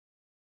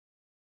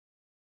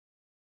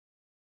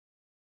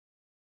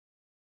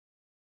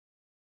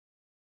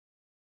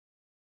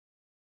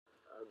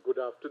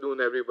Good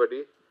afternoon,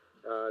 everybody.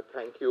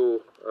 Thank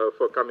you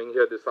for coming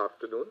here this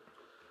afternoon.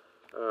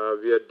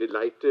 We are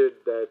delighted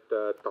that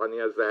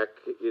Tanya Zak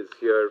is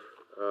here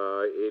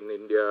in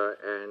India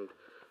and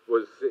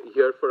was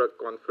here for a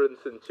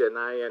conference in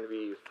Chennai, and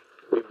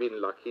we've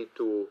been lucky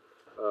to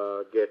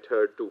get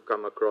her to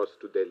come across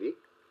to Delhi.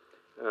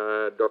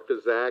 Dr.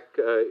 Zak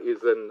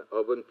is an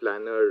urban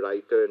planner,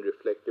 writer, and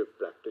reflective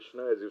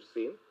practitioner, as you've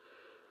seen.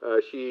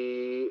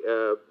 She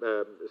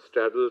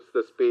straddles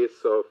the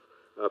space of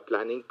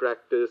planning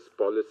practice,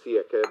 policy,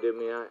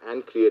 academia,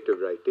 and creative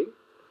writing.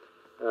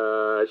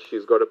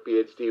 She's got a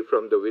PhD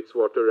from the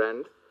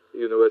Witwatersrand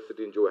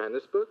University in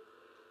Johannesburg,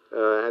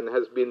 and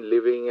has been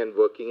living and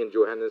working in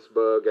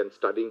Johannesburg and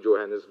studying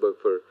Johannesburg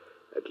for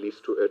at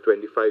least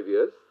 25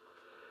 years.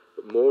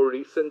 More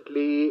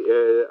recently,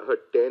 her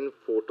 10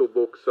 photo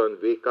books on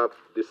Wake Up,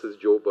 This is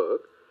Joburg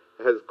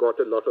has got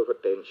a lot of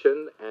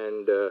attention,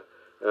 and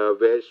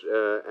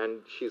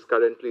and she's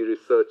currently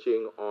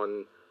researching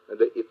on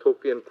the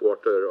Ethiopian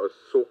Quarter, or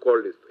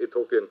so-called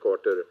Ethiopian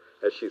Quarter,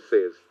 as she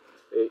says,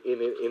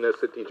 in inner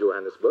city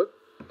Johannesburg.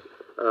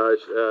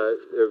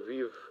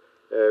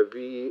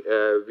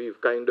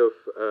 We've kind of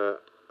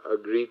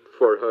agreed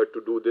for her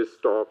to do this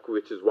talk,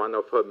 which is one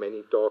of her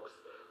many talks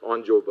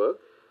on Joburg,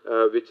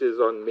 which is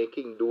on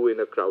making do in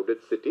a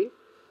crowded city,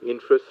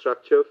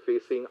 infrastructure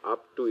facing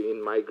up to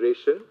in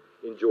migration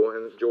in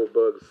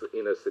Joburg's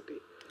inner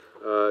city.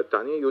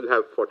 Tanya, you'll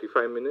have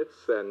 45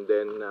 minutes and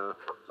then a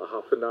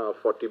half an hour,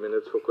 40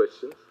 minutes for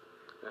questions.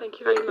 Thank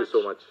you very much. Thank you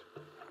so much.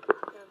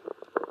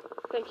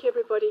 Thank you,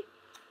 everybody.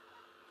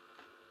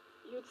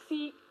 You'd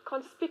see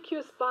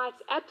conspicuous by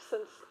its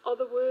absence are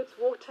the words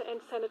water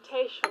and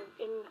sanitation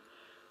in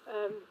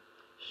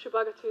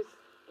Shubhagatu's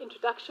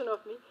introduction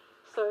of me,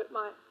 so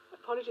my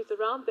apologies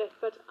around that,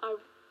 but I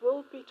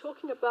will be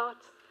talking about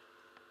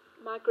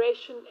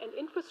migration and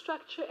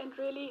infrastructure, and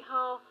really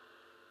how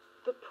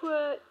the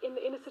poor in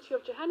the inner city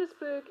of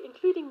Johannesburg,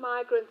 including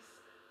migrants,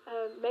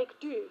 make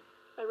do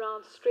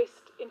around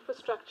stressed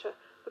infrastructure.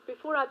 But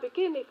before I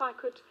begin, if I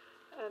could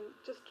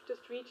just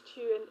read to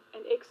you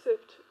an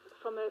excerpt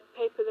from a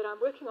paper that I'm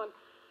working on.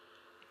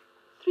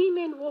 3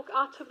 men walk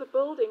out of the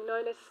building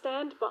known as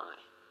Standby,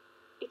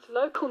 its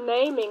local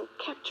naming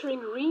capturing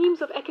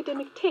reams of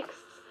academic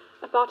texts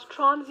about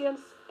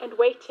transience and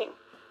waiting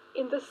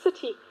in the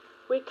city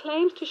where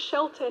claims to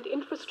shelter and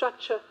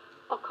infrastructure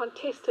are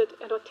contested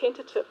and are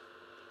tentative.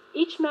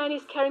 Each man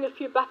is carrying a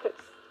few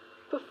buckets,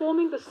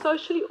 performing the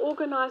socially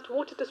organized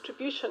water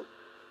distribution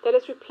that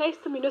has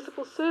replaced the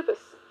municipal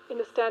service in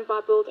the Standby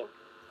building.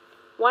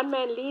 One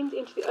man leans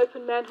into the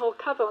open manhole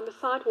cover on the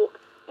sidewalk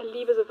and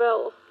levers a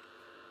valve.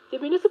 The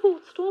municipal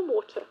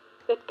stormwater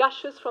that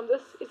gushes from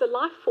this is a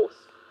life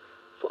force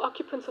for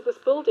occupants of this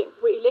building,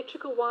 where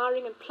electrical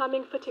wiring and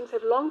plumbing fittings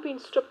have long been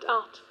stripped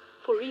out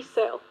for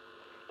resale,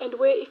 and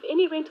where, if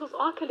any rentals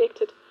are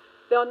collected,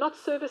 they are not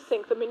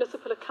servicing the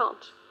municipal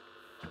account.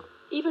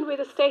 Even where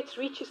the state's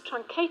reach is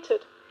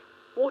truncated,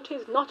 water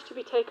is not to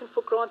be taken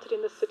for granted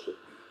in the city.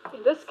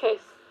 In this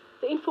case,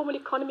 the informal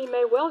economy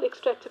may well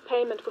extract a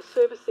payment for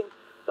servicing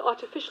the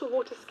artificial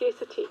water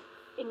scarcity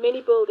in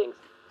many buildings,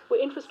 where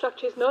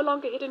infrastructure is no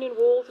longer hidden in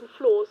walls and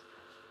floors,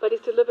 but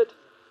is delivered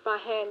by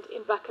hand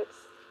in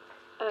buckets.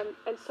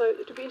 And so it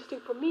would be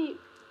interesting for me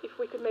if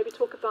we could maybe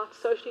talk about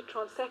socially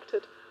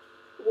transacted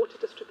water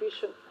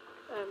distribution,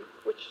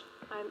 which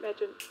I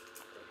imagine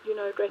you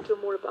know a great deal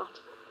more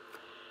about.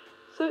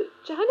 So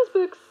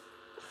Johannesburg's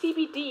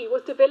CBD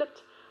was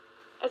developed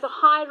as a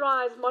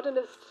high-rise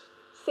modernist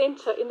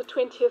centre in the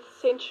 20th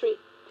century.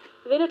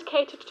 Then it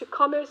catered to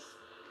commerce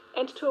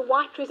and to a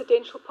white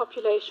residential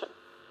population.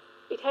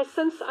 It has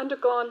since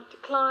undergone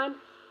decline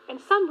and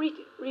some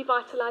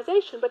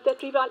revitalisation, but that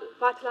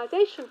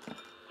revitalisation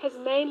has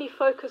mainly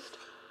focused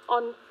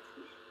on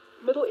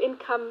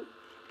middle-income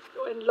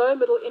and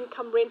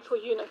low-middle-income rental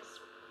units.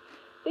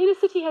 The inner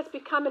city has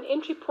become an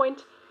entry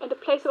point and a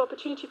place of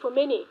opportunity for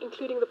many,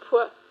 including the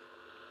poor.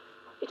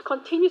 It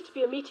continues to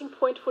be a meeting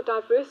point for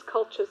diverse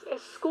cultures,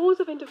 as scores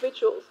of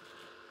individuals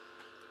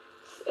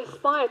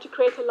aspire to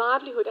create a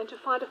livelihood and to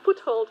find a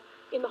foothold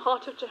in the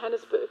heart of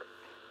Johannesburg.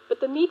 But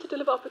the need to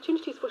deliver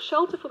opportunities for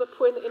shelter for the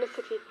poor in the inner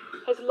city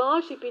has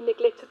largely been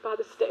neglected by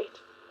the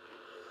state.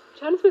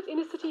 Johannesburg's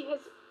inner city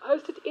has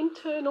hosted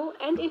internal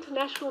and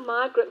international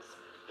migrants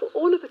for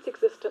all of its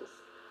existence,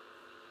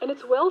 and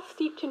it's well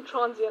steeped in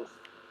transience,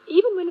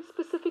 even when it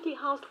specifically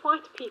housed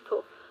white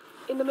people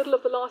in the middle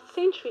of the last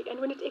century, and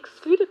when it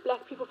excluded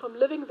black people from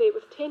living there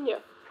with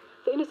tenure.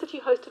 The inner city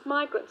hosted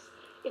migrants,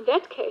 in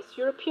that case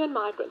European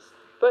migrants,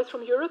 both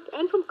from Europe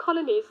and from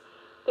colonies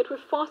that were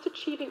fast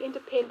achieving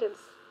independence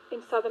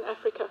in southern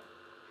Africa.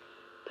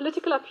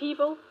 Political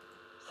upheaval,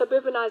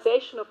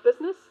 suburbanization of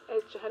business,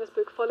 as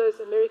Johannesburg follows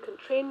American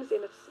trends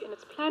in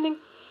its planning,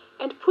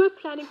 and poor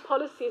planning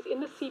policies in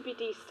the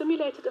CBD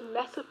stimulated a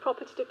massive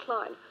property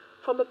decline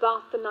from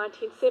about the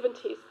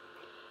 1970s.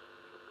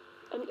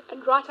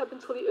 And right up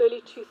until the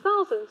early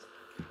 2000s,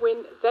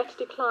 when that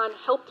decline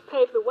helped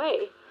pave the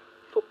way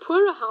for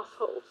poorer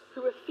households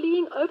who were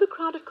fleeing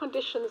overcrowded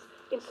conditions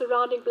in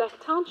surrounding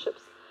black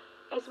townships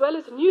as well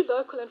as new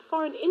local and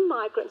foreign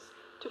in-migrants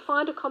to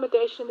find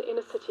accommodation in the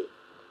inner city.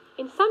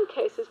 In some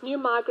cases, new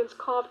migrants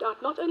carved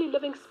out not only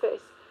living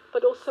space,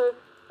 but also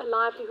a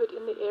livelihood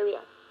in the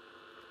area.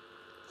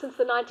 Since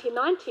the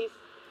 1990s,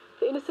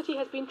 the inner city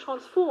has been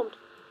transformed,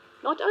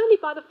 not only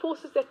by the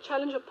forces that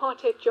challenge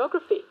apartheid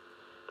geography,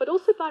 but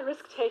also by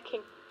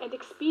risk-taking and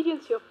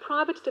expediency of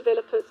private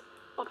developers,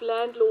 of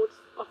landlords,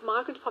 of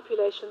migrant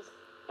populations,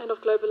 and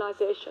of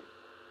globalization.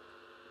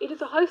 It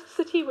is a host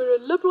city where a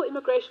liberal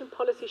immigration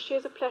policy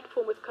shares a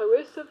platform with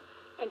coercive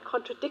and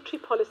contradictory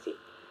policy,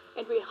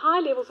 and where high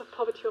levels of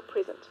poverty are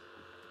present.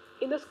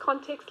 In this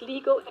context,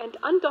 legal and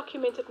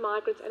undocumented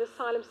migrants and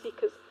asylum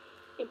seekers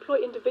employ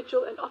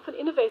individual and often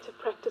innovative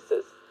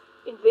practices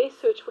in their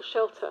search for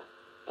shelter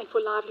and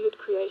for livelihood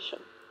creation.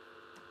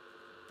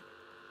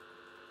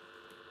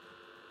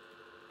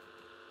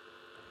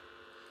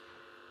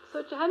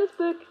 So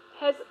Johannesburg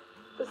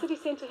the city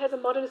centre has a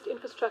modernist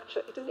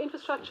infrastructure. It is an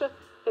infrastructure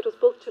that was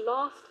built to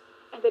last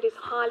and that is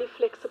highly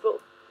flexible.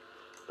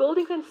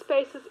 Buildings and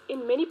spaces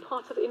in many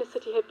parts of the inner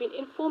city have been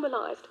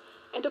informalized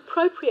and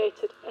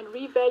appropriated and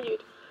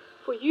revalued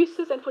for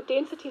uses and for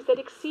densities that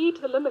exceed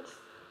the limits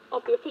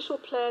of the official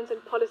plans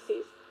and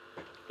policies.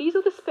 These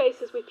are the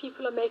spaces where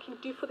people are making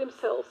do for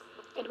themselves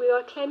and where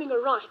they are claiming a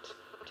right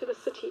to the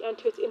city and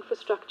to its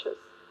infrastructures.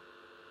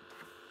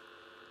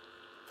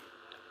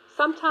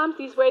 Sometimes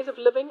these ways of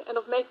living and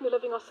of making a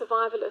living are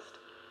survivalist.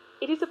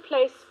 It is a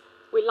place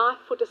where life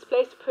for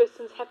displaced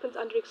persons happens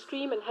under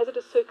extreme and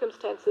hazardous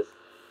circumstances,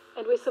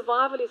 and where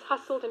survival is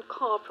hustled and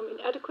carved from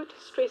inadequate,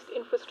 stressed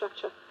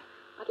infrastructure.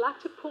 I'd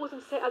like to pause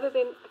and say, other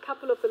than a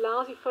couple of the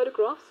lousy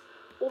photographs,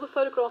 all the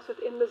photographs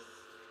within this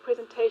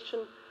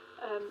presentation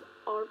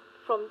are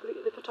from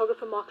the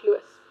photographer Mark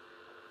Lewis.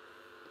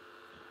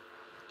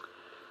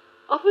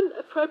 Often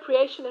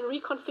appropriation and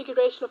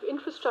reconfiguration of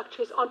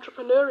infrastructure is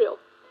entrepreneurial,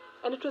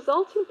 and it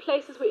results in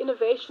places where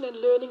innovation and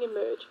learning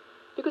emerge,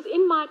 because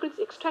in-migrants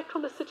extract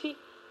from the city,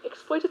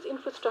 exploit its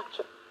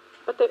infrastructure,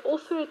 but they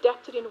also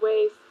adapt it in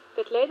ways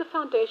that lay the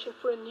foundation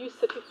for a new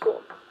city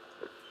form.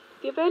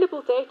 The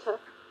available data,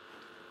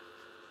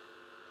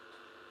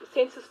 the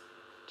Census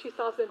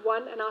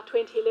 2001 and our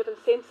 2011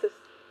 census,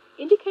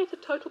 indicate a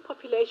total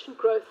population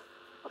growth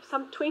of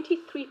some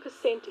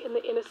 23% in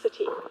the inner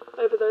city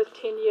over those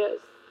 10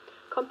 years,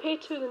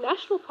 compared to the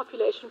national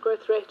population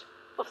growth rate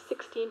of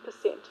 16%.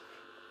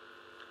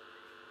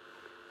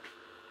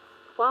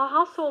 While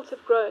households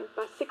have grown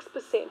by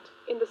 6%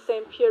 in the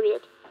same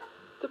period,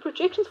 the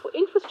projections for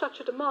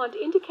infrastructure demand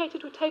indicate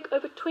it would take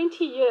over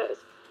 20 years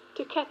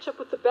to catch up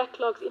with the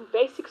backlogs in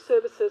basic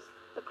services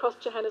across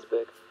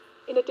Johannesburg.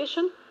 In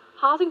addition,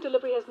 housing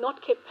delivery has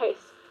not kept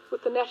pace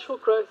with the natural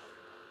growth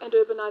and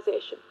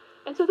urbanization.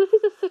 And so this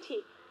is a city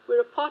where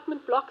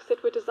apartment blocks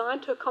that were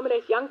designed to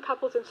accommodate young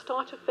couples and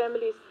starter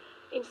families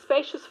in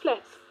spacious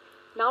flats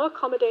now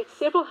accommodate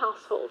several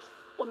households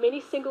or many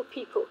single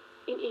people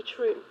in each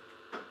room.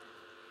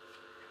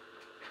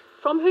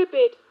 From her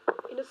bed,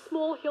 in a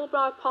small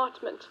Hillbrow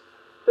apartment,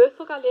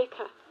 Berthel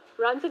Galeka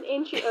runs an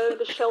NGO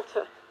and a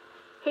shelter.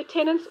 Her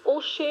tenants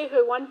all share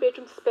her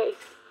one-bedroom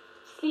space,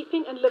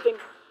 sleeping and living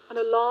on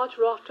a large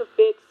raft of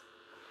beds.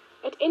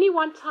 At any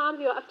one time,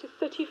 there are up to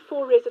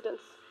 34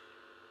 residents.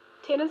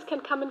 Tenants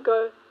can come and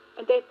go,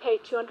 and they pay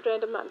 200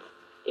 Rand a month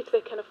if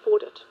they can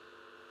afford it.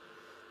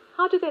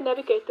 How do they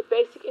navigate the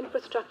basic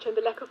infrastructure and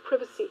the lack of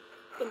privacy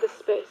in this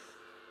space?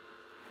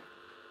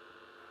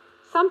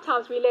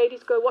 Sometimes we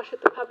ladies go wash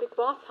at the public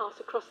bathhouse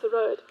across the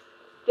road.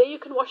 There you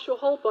can wash your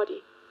whole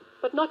body.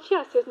 But not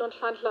here, says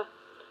Nonhlanhla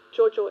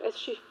Jojo, as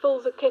she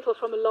fills a kettle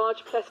from a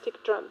large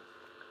plastic drum.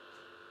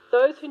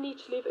 Those who need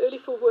to leave early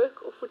for work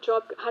or for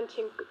job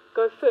hunting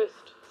go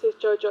first, says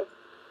Jojo.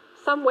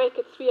 Some wake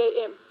at 3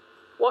 a.m.,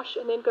 wash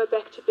and then go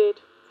back to bed.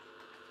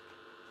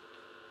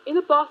 In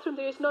the bathroom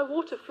there is no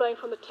water flowing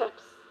from the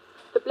taps.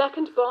 The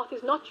blackened bath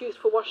is not used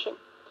for washing.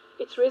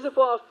 Its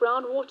reservoir of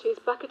brown water is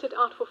bucketed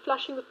out for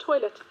flushing the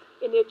toilet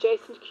in the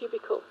adjacent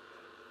cubicle.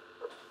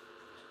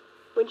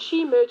 When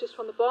she emerges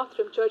from the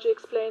bathroom, Jojo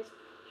explains,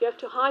 you have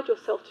to hide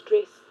yourself to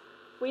dress.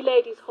 We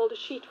ladies hold a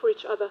sheet for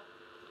each other.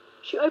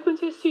 She opens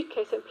her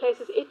suitcase and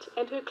places it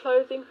and her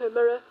clothing, her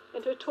mirror,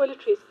 and her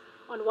toiletries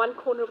on one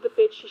corner of the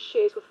bed she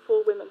shares with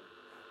 4 women.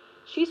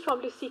 She's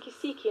from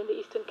Lusikisiki in the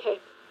Eastern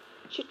Cape.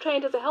 She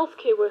trained as a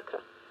healthcare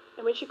worker,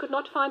 and when she could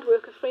not find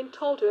work, a friend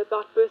told her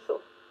about Berthel.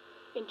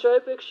 In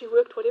Joburg, she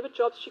worked whatever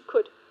jobs she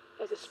could,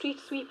 as a street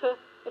sweeper,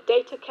 a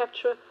data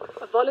capturer,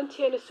 a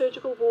volunteer in a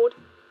surgical ward,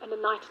 and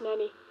a night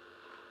nanny.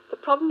 The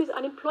problem is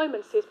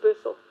unemployment, says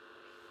Berthel.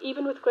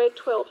 Even with grade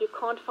 12, you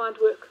can't find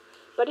work.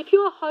 But if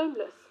you are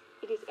homeless,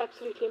 it is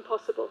absolutely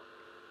impossible.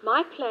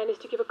 My plan is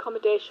to give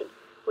accommodation.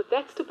 With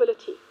that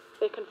stability,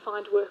 they can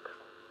find work.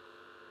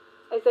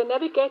 As they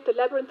navigate the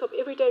labyrinth of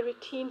everyday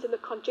routines in the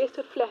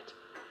congested flat,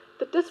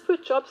 the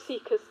disparate job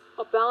seekers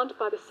are bound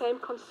by the same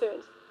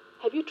concerns.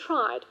 Have you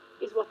tried,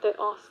 is what they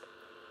ask.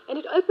 And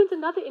it opens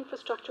another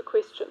infrastructure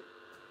question.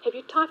 Have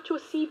you typed your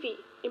CV,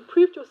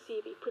 improved your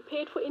CV,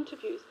 prepared for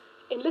interviews,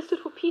 enlisted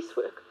for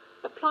piecework,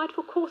 applied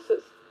for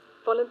courses,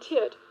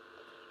 volunteered?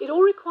 It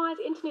all requires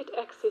internet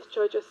access,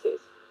 Jojo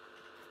says.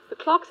 The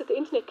clerks at the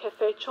internet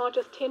cafe charge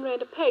us 10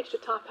 Rand a page to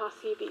type our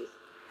CVs.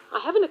 I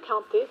have an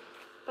account there,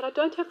 but I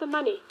don't have the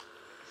money,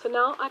 so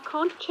now I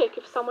can't check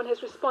if someone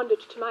has responded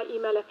to my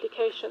email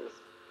applications.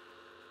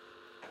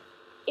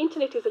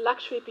 Internet is a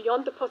luxury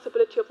beyond the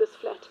possibility of this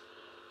flat,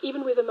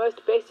 even where the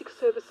most basic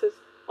services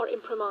are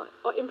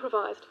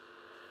improvised.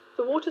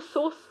 The water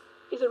source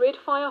is a red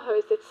fire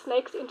hose that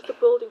snakes into the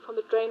building from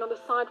the drain on the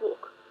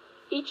sidewalk.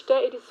 Each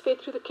day it is fed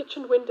through the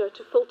kitchen window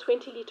to fill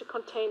 20-litre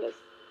containers.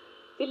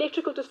 The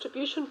electrical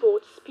distribution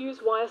board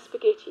spews wire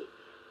spaghetti.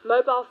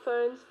 Mobile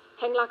phones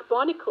hang like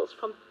barnacles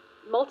from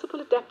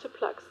multiple adapter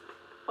plugs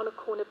on a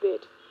corner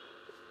bed.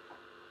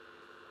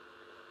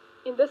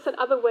 In this and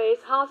other ways,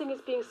 housing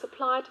is being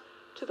supplied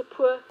to the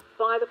poor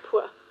by the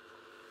poor.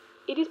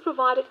 It is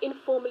provided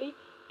informally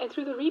and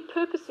through the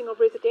repurposing of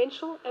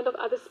residential and of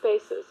other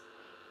spaces.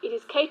 It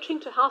is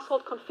catering to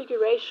household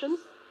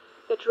configurations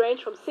that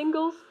range from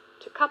singles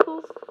to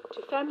couples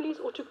to families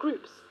or to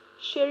groups,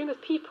 sharing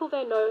with people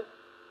they know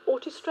or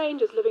to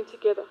strangers living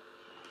together.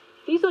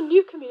 These are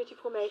new community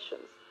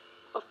formations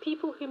of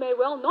people who may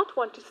well not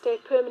want to stay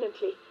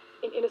permanently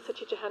in inner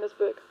city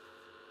Johannesburg.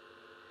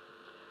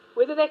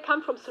 Whether they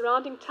come from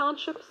surrounding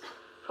townships,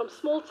 from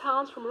small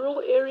towns, from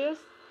rural areas,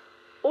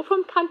 or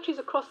from countries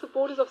across the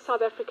borders of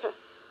South Africa,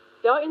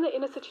 they are in the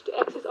inner city to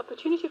access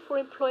opportunity for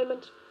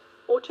employment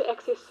or to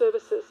access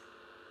services.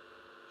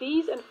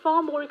 These and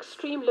far more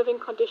extreme living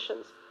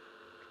conditions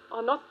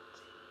are not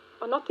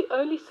the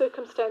only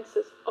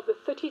circumstances of the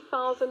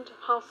 30,000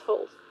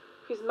 households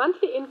whose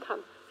monthly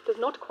income does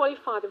not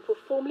qualify them for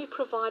formally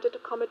provided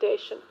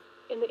accommodation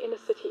in the inner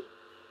city.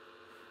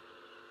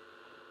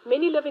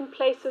 Many live in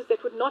places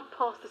that would not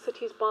pass the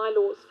city's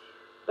bylaws,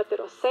 but that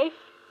are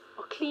safe,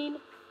 are clean,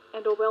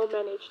 and are well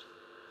managed.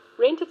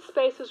 Rented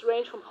spaces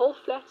range from whole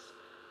flat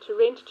to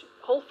rent,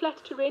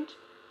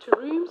 to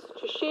rooms,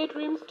 to shared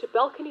rooms, to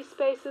balcony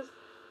spaces,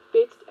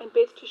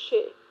 beds to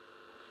share.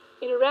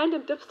 In a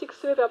random dipstick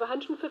survey of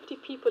 150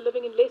 people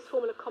living in less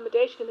formal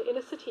accommodation in the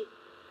inner city,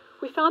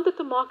 we found that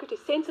the market is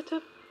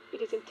sensitive,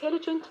 it is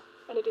intelligent,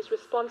 and it is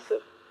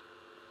responsive.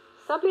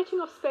 Subletting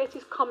of space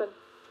is common,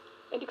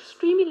 and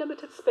extremely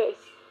limited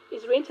space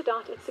is rented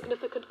out at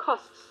significant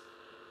costs.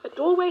 A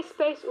doorway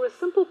space or a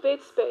simple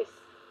bed space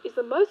is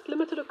the most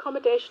limited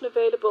accommodation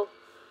available.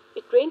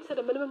 It rents at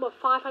a minimum of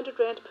 500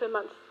 Rand per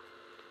month.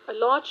 A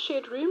large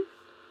shared room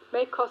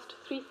may cost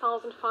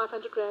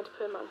 3,500 Rand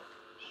per month.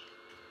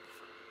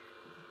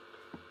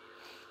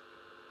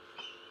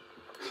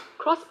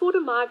 Cross-border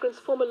migrants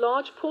form a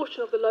large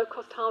portion of the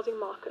low-cost housing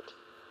market.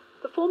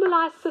 The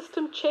formalized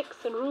system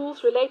checks and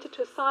rules related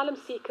to asylum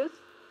seekers,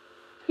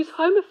 whose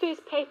home affairs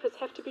papers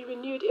have to be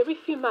renewed every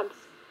few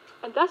months,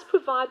 and thus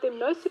provide them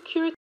no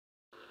security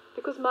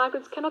because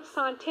migrants cannot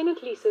sign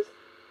tenant leases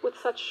with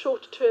such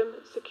short-term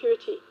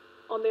security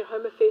on their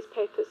home affairs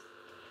papers.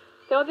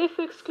 They are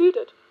therefore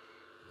excluded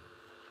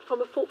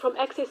from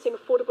accessing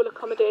affordable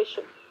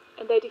accommodation,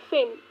 and they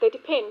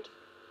depend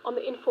on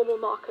the informal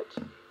market.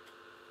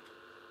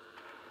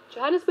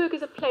 Johannesburg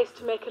is a place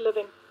to make a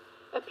living,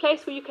 a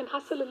place where you can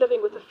hustle a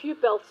living with a few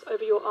belts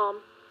over your arm.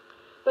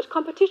 But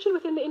competition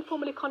within the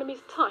informal economy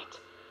is tight,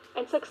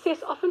 and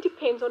success often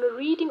depends on a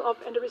reading of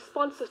and a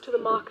responses to the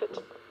market.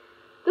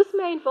 This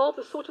may involve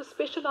the sort of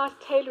specialized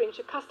tailoring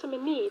to customer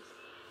needs,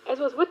 as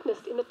was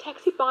witnessed in the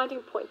taxi binding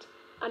point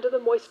under the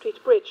Moy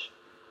Street Bridge.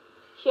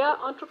 Here,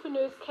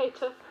 entrepreneurs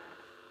cater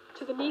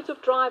to the needs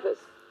of drivers,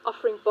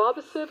 offering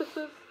barber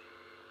services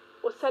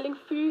or selling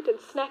food and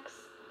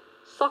snacks,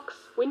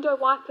 socks, window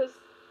wipers,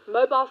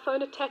 mobile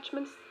phone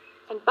attachments,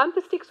 and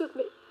bumper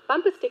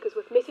stickers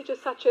with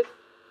messages such as,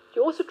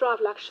 "You also drive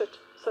like shit,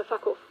 so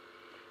fuck off."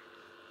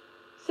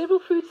 Several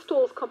food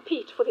stalls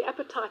compete for the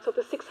appetites of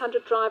the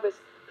 600 drivers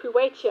who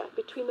wait here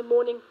between the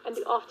morning and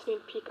the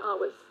afternoon peak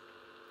hours.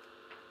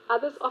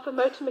 Others offer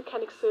motor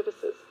mechanic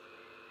services.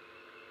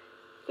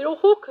 There are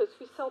hawkers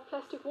who sell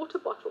plastic water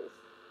bottles,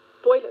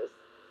 boilers.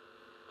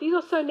 These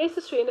are so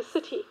necessary in a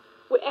city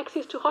where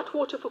access to hot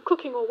water for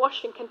cooking or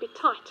washing can be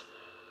tight,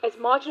 as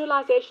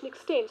marginalization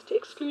extends to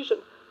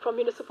exclusion from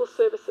municipal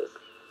services.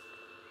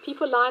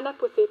 People line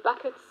up with their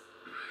buckets,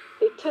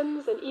 their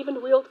tins, and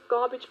even wheeled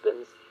garbage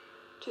bins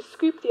to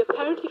scoop the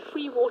apparently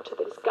free water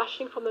that is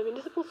gushing from the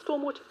municipal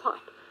stormwater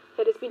pipe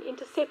that has been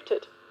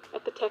intercepted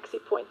at the taxi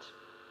point.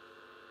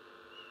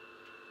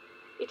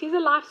 It is a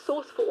life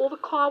source for all the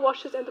car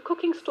washes and the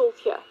cooking stalls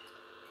here,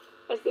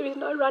 as there is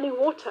no running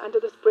water under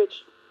this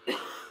bridge.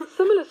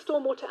 Similar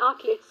stormwater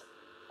outlets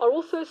are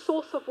also a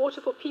source of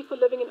water for people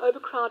living in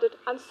overcrowded,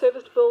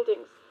 unserviced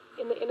buildings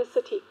in the inner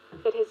city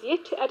that has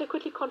yet to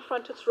adequately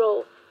confront its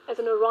role as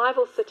an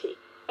arrival city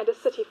and a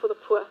city for the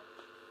poor.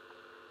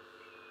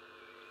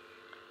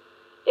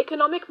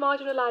 Economic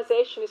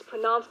marginalization is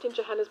pronounced in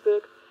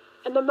Johannesburg,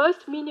 and the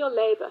most menial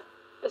labor,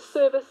 a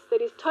service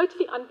that is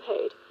totally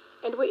unpaid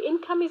and where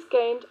income is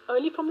gained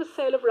only from the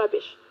sale of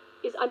rubbish,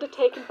 is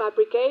undertaken by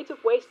brigades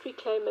of waste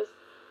reclaimers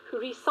who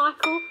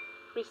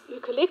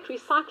collect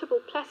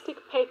recyclable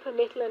plastic, paper,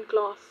 metal and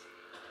glass.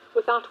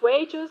 Without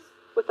wages,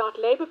 Without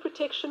labour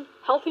protection,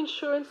 health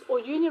insurance, or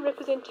union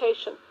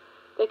representation,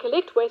 they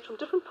collect waste from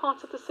different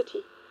parts of the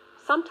city,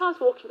 sometimes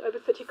walking over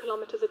 30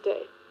 kilometres a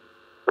day.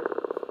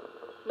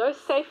 No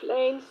safe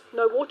lanes,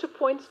 no water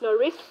points, no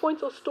rest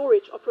points or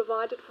storage are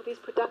provided for these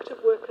productive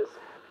workers.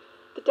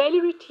 The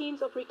daily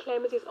routines of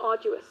reclaimers is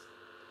arduous.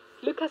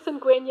 Lucas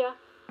Ngwenya,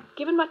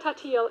 Given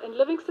Matatiel, and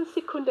Livingston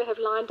Sekunda have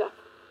lined up.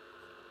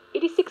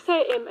 It is 6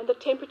 a.m. and the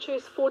temperature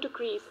is 4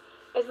 degrees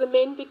as the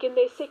men begin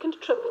their second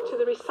trip to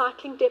the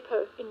recycling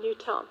depot in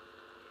Newtown.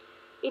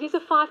 It is a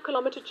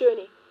 5-kilometre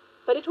journey,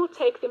 but it will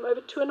take them over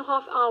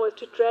 2.5 hours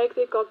to drag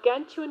their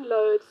gargantuan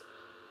loads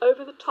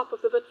over the top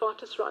of the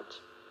Witwatersrand.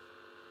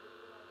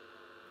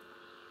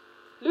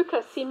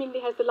 Lucas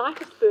seemingly has the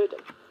lightest burden.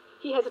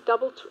 He has a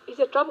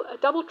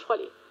double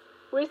trolley,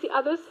 whereas the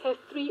others have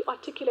 3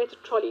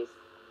 articulated trolleys.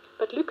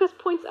 But Lucas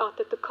points out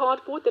that the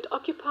cardboard that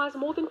occupies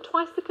more than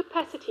twice the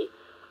capacity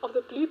of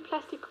the blue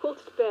plastic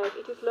quilted bag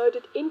it is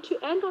loaded into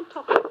and on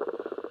top of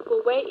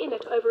will weigh in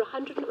at over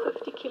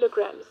 150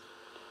 kilograms,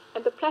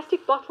 and the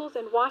plastic bottles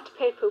and white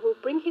paper will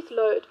bring his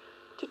load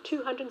to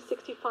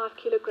 265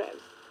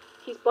 kilograms.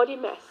 His body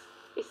mass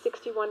is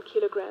 61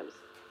 kilograms.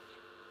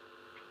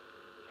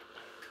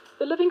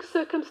 The living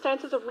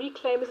circumstances of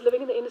reclaimers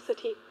living in the inner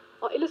city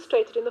are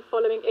illustrated in the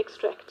following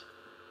extract.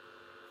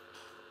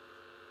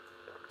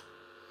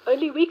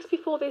 Only weeks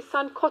before their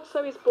son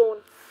Kotso is born,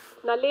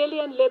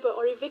 Nalele and Lebo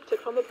are evicted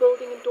from a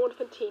building in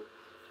Doornfontein.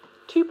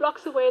 2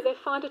 blocks away, they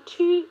find a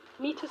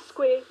 2-metre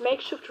square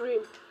makeshift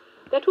room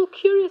that will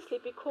curiously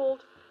be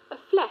called a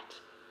flat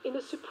in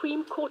the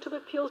Supreme Court of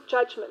Appeal's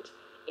judgment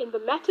in the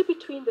matter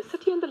between the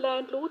city and the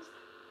landlords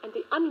and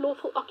the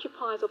unlawful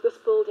occupiers of this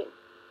building.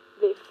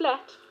 Their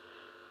flat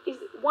is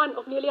one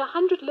of nearly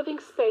 100 living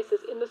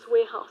spaces in this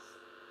warehouse.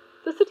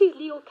 The city's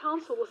legal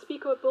counsel will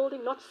speak of a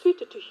building not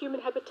suited to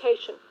human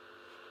habitation.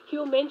 He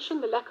will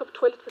mention the lack of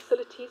toilet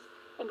facilities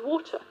and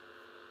water,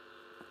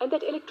 and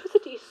that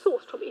electricity is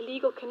sourced from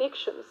illegal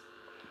connections.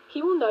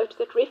 He will note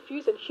that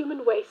refuse and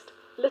human waste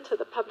litter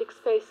the public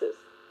spaces.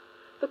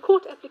 The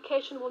court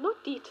application will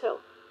not detail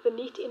the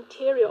neat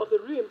interior of the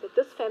room that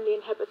this family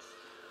inhabits,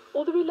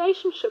 or the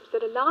relationships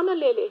that allow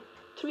Nalele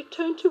to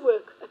return to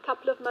work a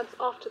couple of months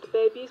after the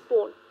baby is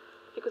born,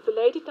 because the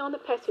lady down the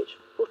passage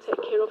will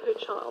take care of her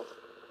child.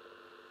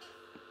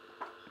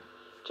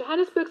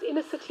 Johannesburg's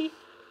inner city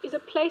is a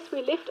place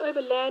where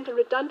leftover land and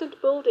redundant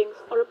buildings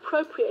are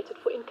appropriated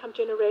for income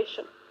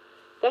generation.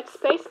 That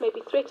space may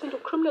be threatened or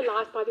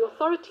criminalized by the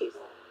authorities,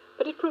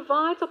 but it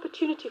provides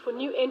opportunity for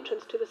new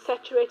entrants to the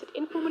saturated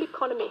informal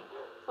economy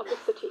of the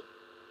city.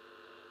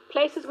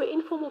 Places where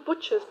informal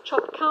butchers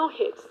chop cow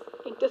heads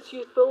in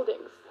disused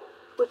buildings,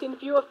 within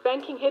view of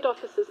banking head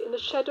offices in the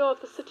shadow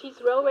of the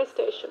city's railway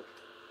station,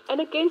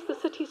 and against the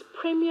city's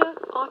premier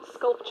art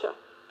sculpture,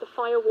 the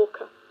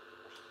Firewalker.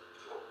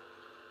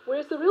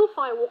 Whereas the real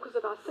firewalkers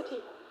of our city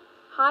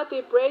hide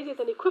their braziers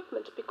and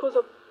equipment because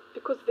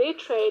their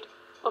trade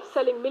of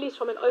selling millies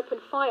from an open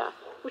fire,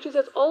 which is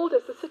as old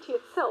as the city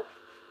itself,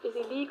 is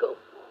illegal.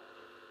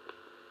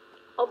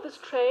 Of this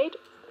trade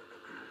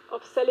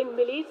of selling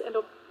millies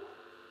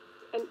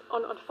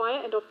on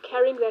fire and of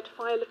carrying that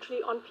fire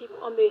literally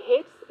on their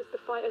heads, as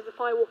the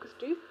firewalkers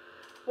do,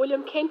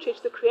 William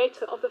Kentridge, the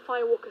creator of the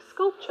Firewalker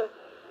sculpture,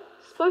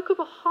 spoke of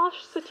a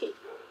harsh city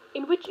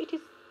in which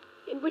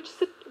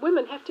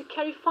women have to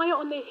carry fire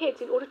on their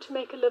heads in order to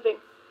make a living.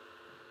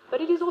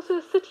 But it is also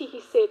a city, he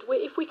said, where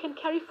if we can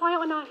carry fire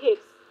on our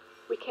heads,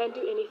 we can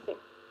do anything.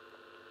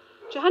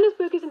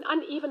 Johannesburg is an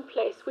uneven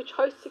place which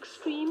hosts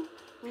extreme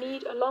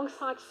need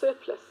alongside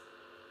surplus.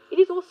 It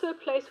is also a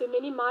place where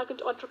many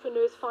migrant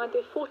entrepreneurs find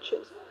their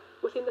fortunes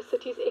within the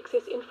city's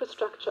excess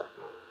infrastructure.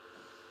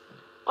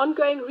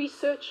 Ongoing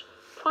research,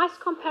 price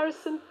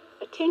comparison,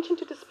 attention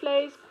to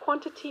displays,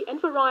 quantity and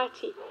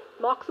variety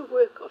mark the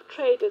work of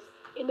traders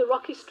in the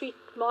Rocky Street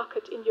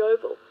Market in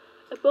Yeoville,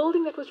 a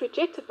building that was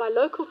rejected by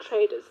local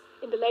traders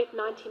in the late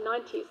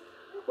 1990s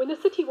when the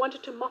city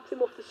wanted to mop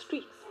them off the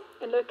streets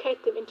and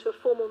locate them into a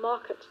formal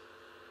market.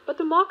 But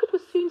the market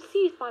was soon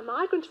seized by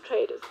migrant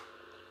traders,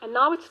 and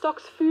now it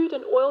stocks food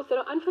and oils that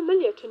are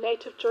unfamiliar to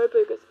native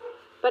Joburgers,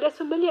 but as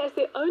familiar as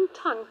their own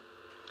tongue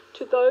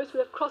to those who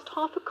have crossed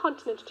half a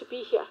continent to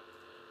be here.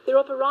 There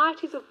are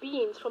varieties of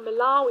beans from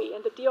Malawi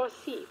and the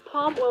DRC,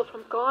 palm oil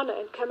from Ghana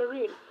and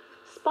Cameroon,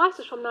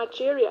 spices from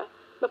Nigeria,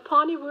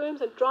 mapani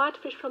worms and dried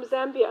fish from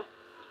Zambia,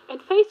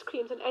 and face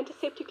creams and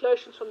antiseptic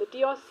lotions from the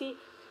DRC,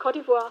 Cote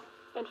d'Ivoire,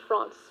 and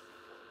France.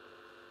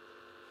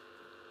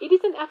 It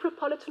is an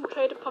Afropolitan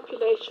trader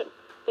population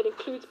that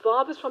includes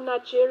barbers from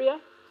Nigeria,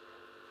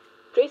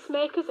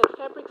 dressmakers and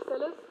fabric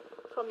sellers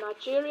from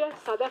Nigeria,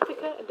 South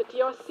Africa, and the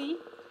DRC,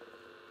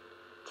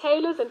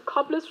 tailors and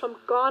cobblers from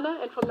Ghana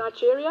and from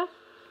Nigeria,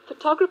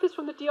 photographers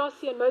from the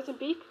DRC and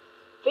Mozambique,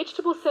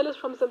 vegetable sellers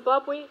from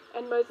Zimbabwe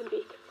and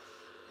Mozambique.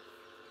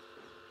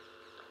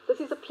 This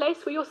is a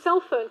place where your cell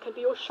phone can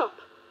be your shop.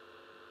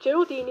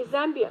 Geraldine is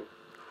Zambian.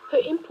 Her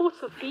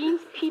imports of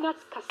beans,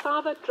 peanuts,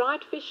 cassava,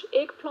 dried fish,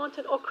 eggplant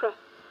and okra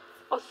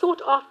are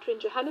sought after in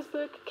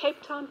Johannesburg,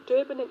 Cape Town,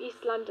 Durban and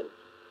East London.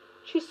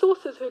 She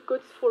sources her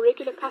goods for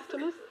regular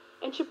customers,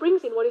 and she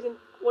brings in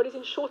what is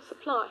in short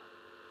supply.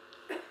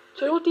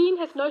 Geraldine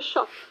has no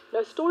shop,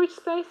 no storage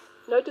space,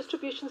 no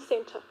distribution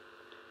centre.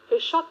 Her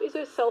shop is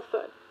her cell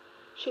phone.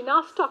 She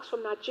now stocks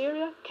from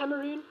Nigeria,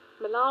 Cameroon,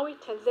 Malawi,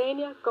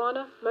 Tanzania,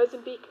 Ghana,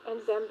 Mozambique,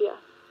 and Zambia.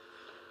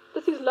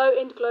 This is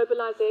low-end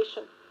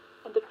globalization,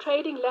 and the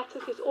trading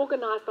lattice is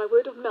organized by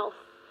word of mouth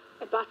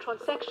and by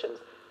transactions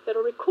that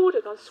are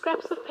recorded on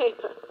scraps of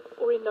paper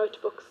or in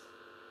notebooks.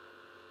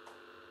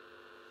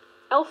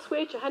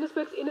 Elsewhere,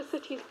 Johannesburg's inner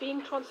city is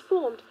being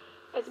transformed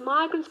as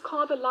migrants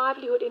carve a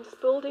livelihood into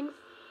buildings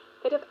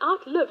that have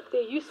outlived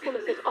their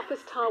usefulness as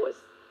office towers.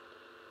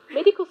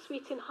 Medical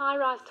suites in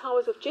high-rise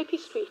towers of Jeppe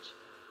Street,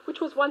 which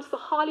was once the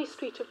Harley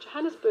Street of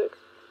Johannesburg,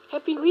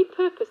 have been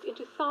repurposed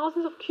into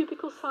thousands of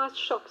cubicle-sized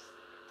shops,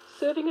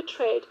 serving a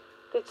trade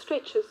that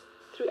stretches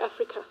through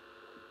Africa.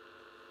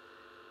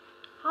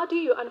 How do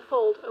you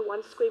unfold a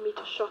 1 square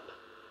meter shop?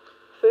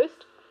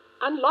 First,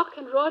 unlock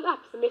and roll up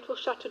the metal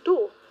shutter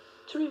door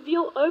to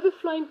reveal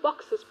overflowing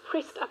boxes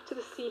pressed up to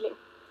the ceiling.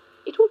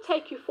 It will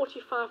take you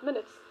 45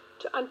 minutes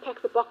to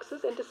unpack the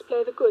boxes and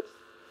display the goods.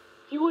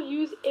 You will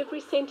use every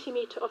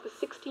centimetre of the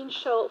 16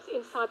 shelves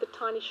inside the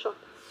tiny shop,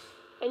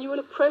 and you will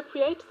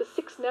appropriate the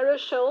 6 narrow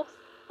shelves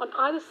on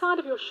either side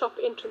of your shop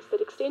entrance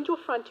that extend your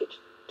frontage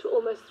to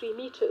almost 3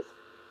 metres.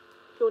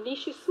 Your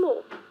niche is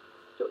small.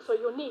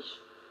 Your niche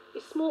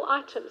is small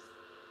items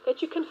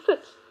that you can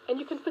fit, and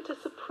you can fit a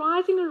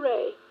surprising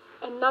array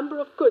and number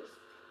of goods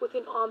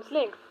within arm's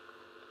length.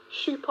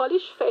 Shoe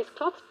polish, face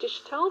cloths,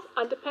 dish towels,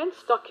 underpants,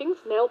 stockings,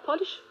 nail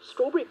polish,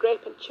 strawberry,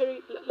 grape and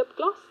cherry lip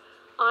gloss,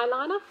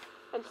 eyeliner,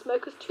 and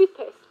smoker's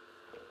toothpaste.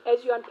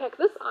 As you unpack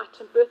this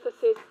item, Bertha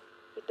says,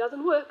 "It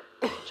doesn't work.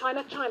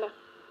 China, China."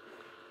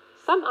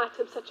 Some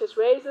items such as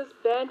razors,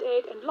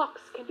 band-aid and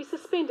locks can be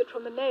suspended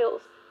from the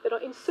nails that are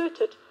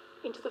inserted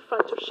into the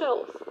front of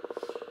shelves.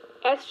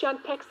 As she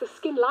unpacks the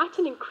skin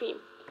lightening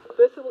cream,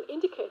 Bertha will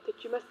indicate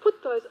that you must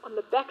put those on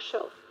the back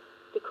shelf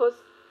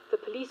because the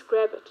police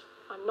grab it.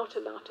 I'm not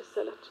allowed to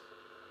sell it.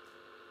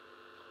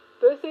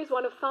 Bertha is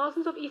one of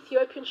thousands of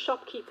Ethiopian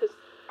shopkeepers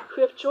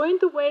who have joined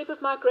the wave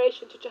of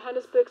migration to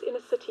Johannesburg's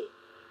inner city,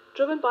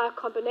 driven by a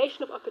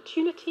combination of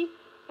opportunity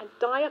and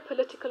dire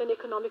political and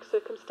economic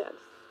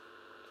circumstance.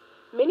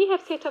 Many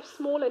have set up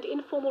small and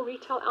informal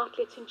retail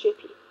outlets in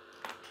Jeppe.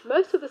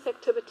 Most of this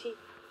activity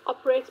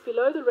operates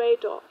below the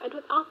radar and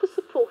without the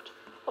support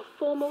of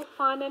formal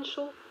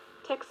financial,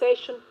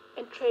 taxation,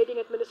 and trading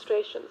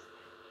administrations.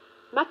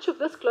 Much of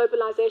this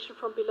globalization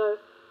from below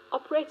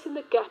operates in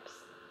the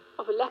gaps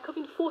of a lack of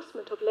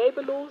enforcement of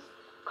labor laws,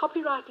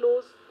 copyright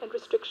laws, and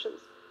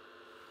restrictions.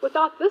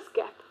 Without this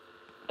gap,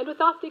 and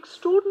without the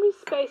extraordinary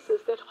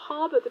spaces that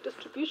harbor the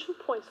distribution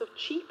points of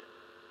cheap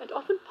and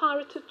often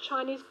pirated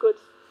Chinese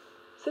goods,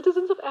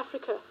 citizens of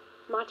Africa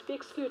might be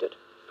excluded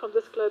from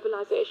this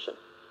globalization.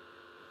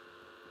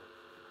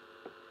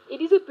 It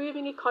is a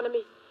booming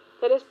economy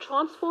that has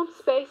transformed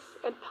space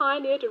and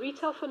pioneered a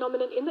retail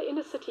phenomenon in the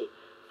inner city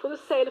for the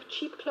sale of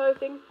cheap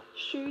clothing,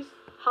 shoes,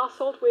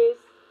 household wares,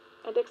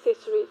 and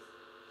accessories.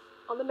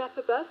 On the map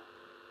above,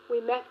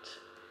 we mapped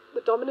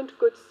the dominant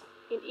goods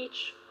in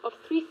each of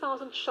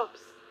 3,000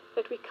 shops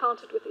that we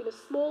counted within a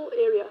small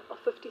area of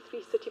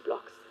 53 city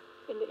blocks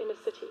in the inner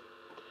city.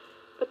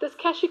 But this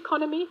cash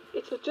economy,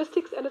 its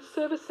logistics and its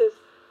services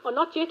are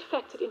not yet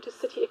factored into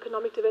city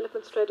economic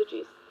development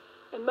strategies,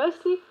 and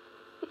mostly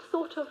it's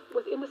thought of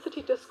within the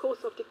city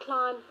discourse of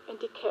decline and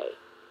decay.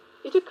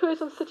 It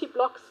occurs on city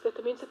blocks that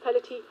the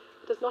municipality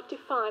does not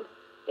define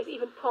as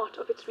even part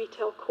of its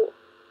retail core.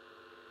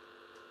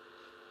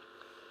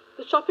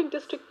 The shopping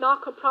district now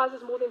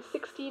comprises more than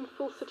 16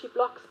 full city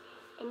blocks,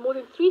 and more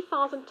than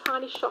 3,000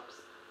 tiny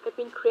shops have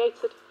been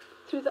created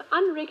through the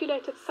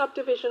unregulated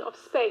subdivision of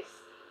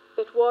space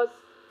that was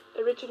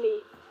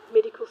originally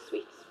medical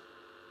suites.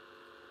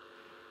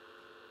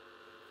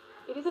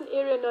 It is an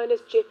area known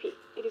as Jeppe.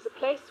 It is a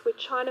place where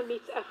China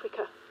meets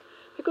Africa,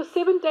 because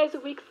 7 days a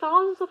week,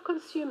 thousands of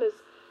consumers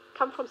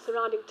come from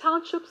surrounding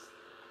townships,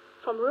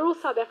 from rural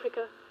South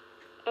Africa,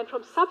 and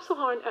from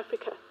sub-Saharan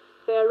Africa.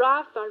 They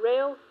arrive by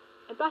rail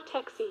and by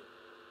taxi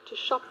to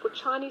shop for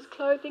Chinese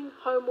clothing,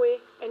 homeware,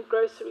 and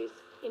groceries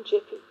in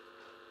Jeppe.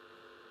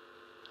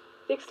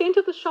 The extent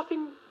of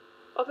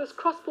this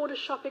cross-border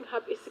shopping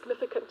hub is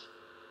significant.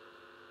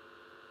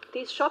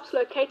 These shops,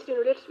 located in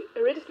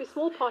a relatively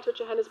small part of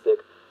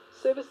Johannesburg,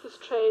 service this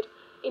trade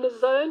in a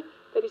zone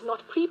that is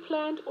not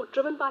pre-planned or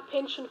driven by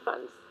pension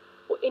funds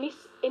or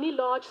any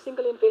large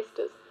single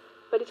investors,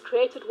 but is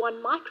created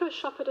one micro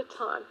shop at a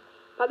time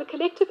by the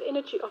collective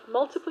energy of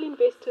multiple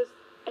investors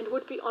and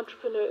would-be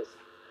entrepreneurs.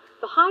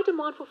 The high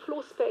demand for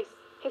floor space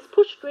has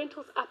pushed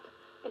rentals up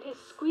and has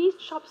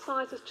squeezed shop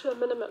sizes to a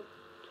minimum.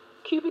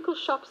 Cubicle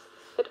shops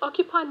that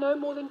occupy no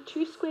more than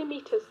 2 square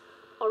meters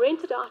are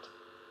rented out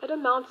at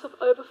amounts of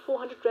over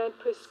 400 Rand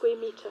per square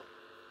meter,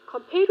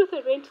 compared with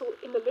a rental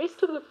in the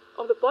rest of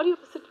the body of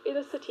the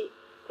inner city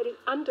that is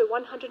under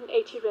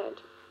 180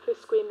 Rand per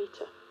square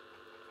meter.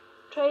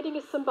 Trading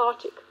is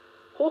symbiotic.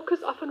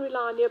 Hawkers often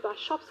rely on nearby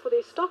shops for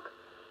their stock,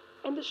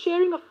 and the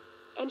sharing of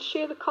and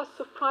share the costs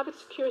of private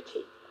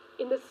security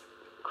in this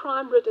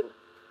crime-ridden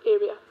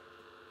area.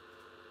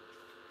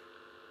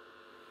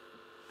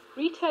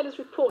 Retailers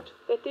report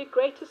that their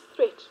greatest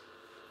threat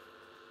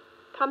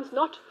comes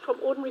not from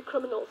ordinary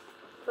criminals,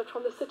 but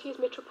from the city's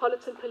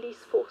Metropolitan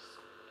Police Force.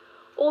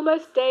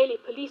 Almost daily,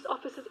 police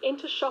officers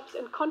enter shops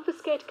and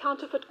confiscate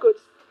counterfeit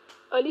goods,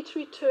 only to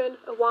return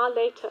a while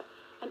later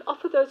and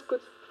offer those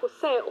goods for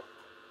sale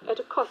at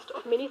a cost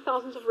of many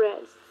thousands of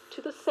rands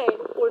to the same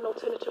or an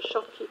alternative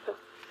shopkeeper.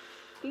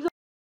 These are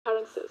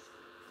occurrences,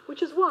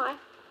 which is why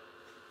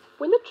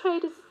the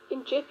traders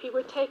in Jeppe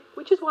were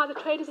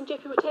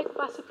taken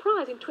by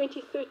surprise in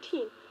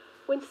 2013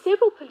 when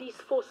several police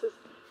forces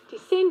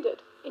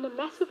descended in a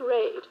massive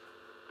raid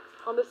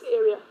on this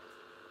area.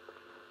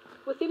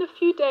 Within a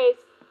few days,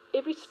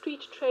 every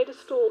street trader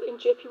stall in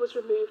Jeppe was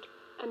removed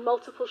and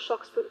multiple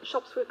shops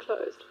were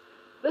closed.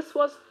 This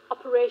was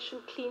Operation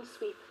Clean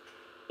Sweep.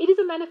 It is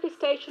a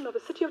manifestation of a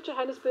city of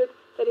Johannesburg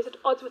that is at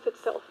odds with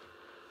itself,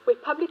 where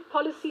public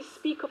policies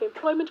speak of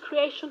employment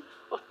creation,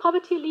 of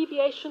poverty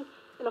alleviation,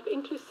 and of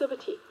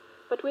inclusivity,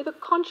 but where the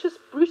conscious,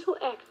 brutal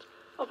act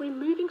of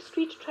removing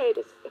street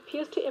traders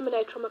appears to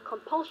emanate from a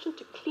compulsion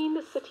to clean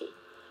the city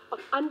of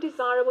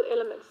undesirable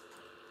elements.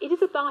 It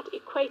is about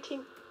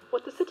equating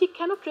what the city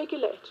cannot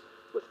regulate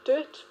with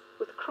dirt,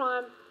 with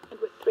crime, and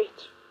with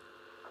threat.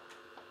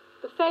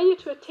 The failure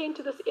to attend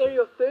to this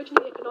area of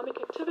burgeoning economic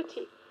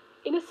activity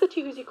in a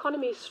city whose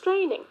economy is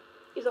straining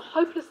is a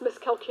hopeless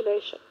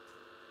miscalculation.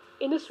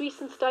 In this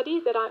recent study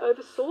that I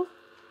oversaw,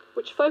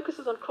 which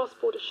focuses on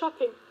cross-border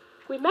shopping,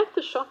 we mapped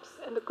the shops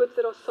and the goods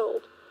that are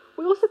sold.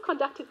 We also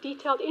conducted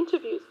detailed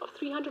interviews of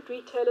 300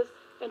 retailers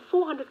and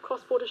 400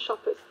 cross-border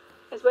shoppers,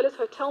 as well as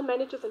hotel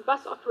managers and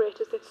bus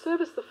operators that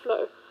service the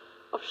flow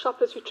of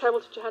shoppers who travel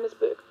to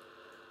Johannesburg.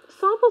 The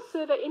sample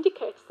survey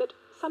indicates that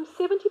some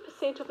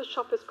 70% of the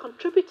shoppers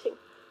contributing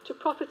to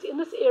profits in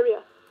this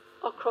area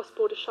are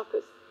cross-border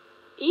shoppers.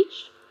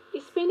 Each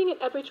is spending an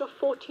average of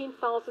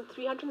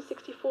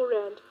 14,364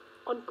 Rand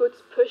on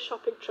goods per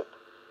shopping trip,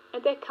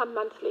 and they come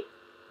monthly.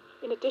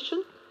 In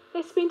addition,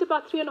 they spend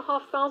about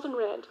 3,500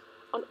 Rand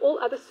on all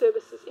other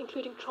services,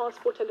 including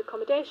transport and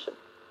accommodation.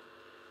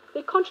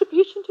 Their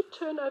contribution to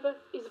turnover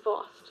is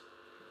vast.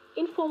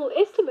 Informal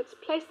estimates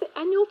place the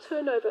annual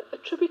turnover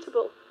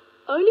attributable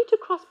only to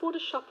cross-border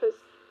shoppers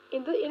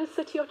in the inner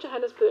city of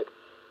Johannesburg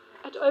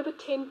at over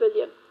 10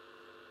 billion.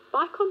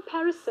 By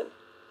comparison,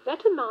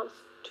 that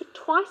amounts to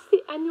twice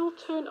the annual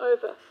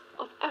turnover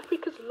of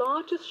Africa's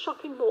largest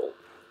shopping mall,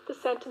 the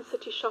Sandton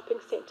City Shopping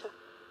Centre,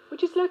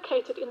 which is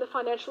located in the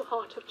financial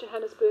heart of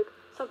Johannesburg,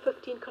 some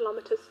 15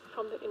 kilometers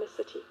from the inner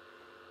city.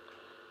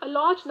 A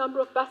large number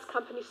of bus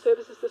companies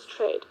services this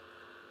trade.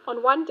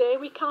 On one day,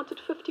 we counted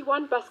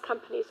 51 bus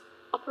companies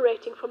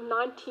operating from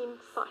 19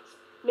 sites,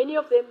 many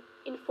of them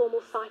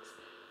informal sites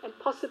and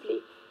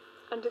possibly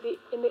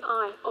in the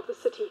eye of the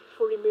city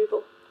for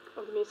removal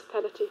of the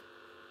municipality.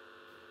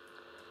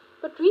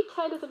 But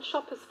retailers and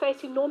shoppers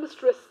face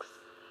enormous risks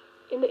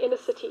in the inner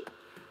city.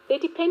 Their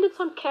dependence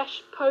on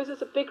cash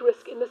poses a big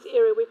risk in this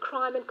area where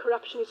crime and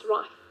corruption is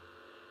rife.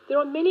 There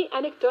are many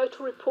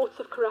anecdotal reports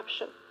of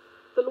corruption.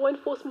 The law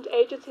enforcement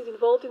agencies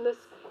involved in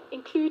this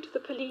include the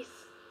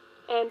police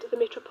and the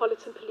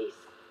Metropolitan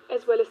Police,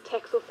 as well as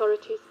tax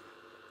authorities.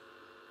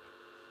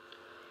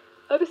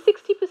 Over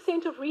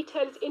 60% of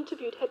retailers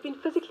interviewed had been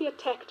physically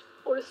attacked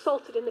or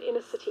assaulted in the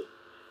inner city,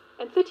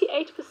 and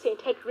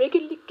 38% had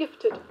regularly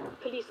gifted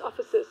police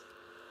officers.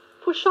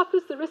 For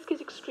shoppers, the risk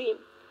is extreme.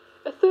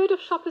 A third of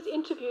shoppers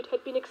interviewed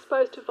had been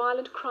exposed to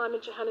violent crime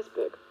in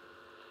Johannesburg.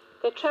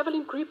 They travel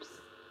in groups,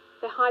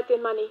 they hide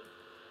their money.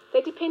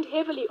 They depend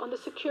heavily on the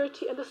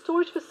security and the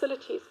storage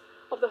facilities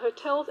of the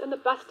hotels and the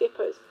bus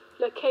depots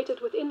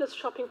located within this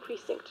shopping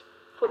precinct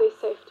for their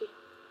safety.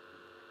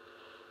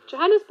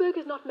 Johannesburg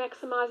is not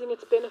maximizing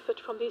its benefit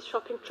from these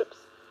shopping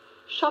trips.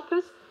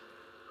 Shoppers,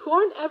 who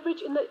are on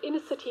average in the inner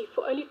city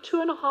for only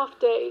 2.5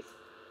 days,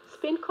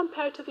 spend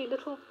comparatively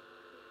little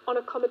on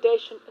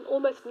accommodation and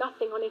almost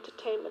nothing on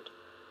entertainment.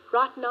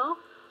 Right now,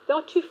 they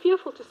are too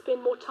fearful to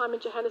spend more time in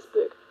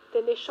Johannesburg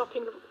than their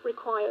shopping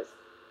requires.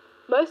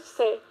 Most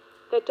say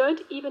they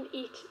don't even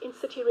eat in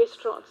city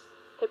restaurants.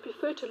 They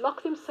prefer to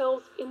lock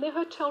themselves in their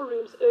hotel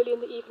rooms early in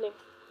the evening.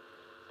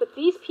 But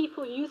these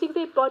people using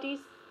their bodies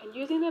and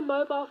using their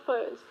mobile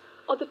phones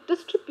are the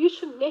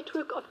distribution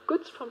network of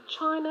goods from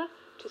China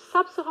to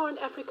sub-Saharan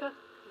Africa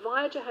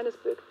via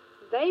Johannesburg.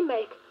 They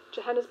make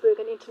Johannesburg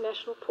an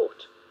international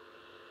port.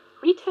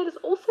 Retailers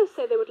also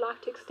say they would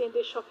like to extend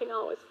their shopping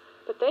hours,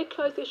 but they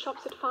close their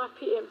shops at 5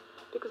 p.m.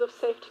 because of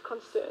safety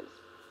concerns.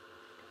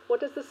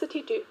 What does the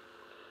city do?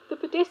 The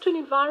pedestrian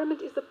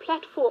environment is the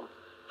platform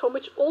from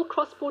which all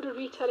cross-border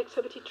retail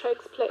activity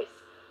takes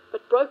place,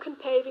 but broken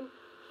paving,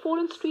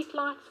 fallen street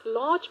lights,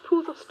 large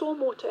pools of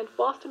stormwater and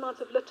vast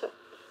amounts of litter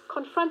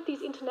confront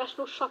these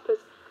international shoppers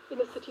in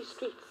the city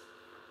streets.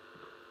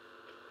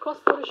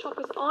 Cross-border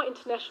shoppers are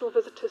international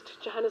visitors to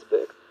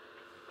Johannesburg.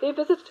 Their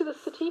visits to the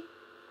city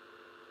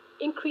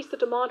increase the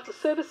demand for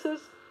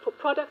services, for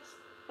products,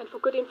 and for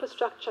good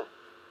infrastructure.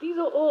 These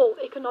are all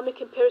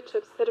economic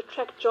imperatives that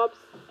attract jobs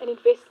and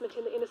investment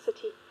in the inner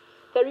city.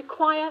 They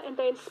require and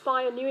they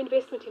inspire new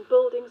investment in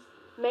buildings,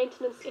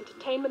 maintenance,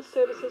 entertainment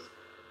services,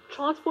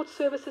 transport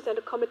services and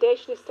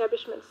accommodation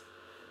establishments.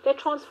 They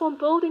transform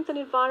buildings and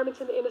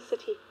environments in the inner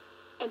city,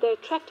 and they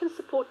attract and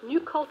support new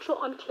cultural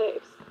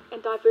enclaves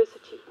and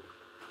diversity.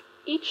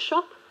 Each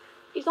shop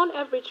is on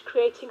average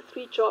creating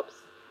 3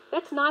 jobs.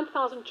 That's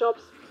 9,000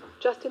 jobs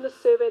just in the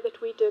survey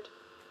that we did,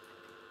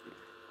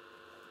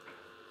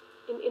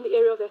 in the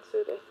area of that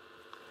survey.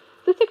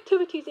 This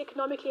activity is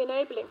economically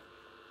enabling.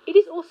 It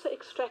is also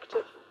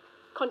extractive.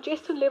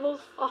 Congestion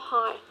levels are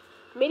high.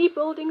 Many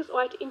buildings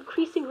are at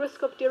increasing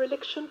risk of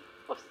dereliction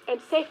and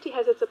safety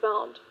hazards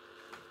abound.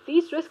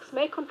 These risks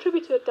may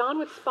contribute to a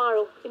downward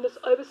spiral in this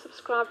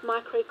oversubscribed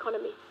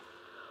microeconomy.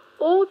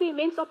 Or the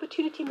immense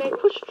opportunity may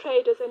push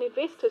traders and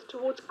investors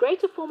towards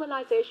greater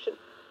formalization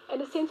and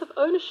a sense of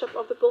ownership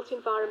of the built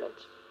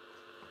environment.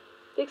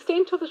 The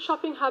extent of the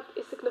shopping hub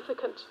is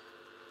significant.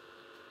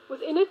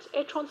 Within it,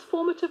 a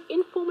transformative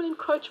informal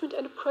encroachment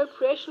and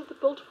appropriation of the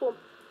built form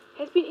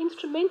has been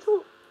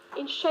instrumental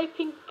in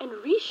shaping and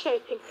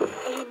reshaping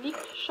a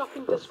unique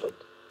shopping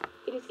district.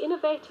 It is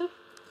innovative,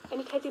 and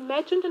it has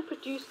imagined and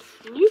produced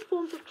new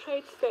forms of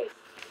trade space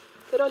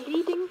that are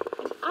leading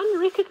an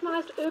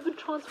unrecognized urban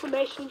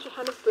transformation in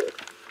Johannesburg.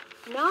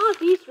 Now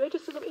these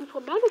registers of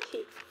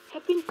informality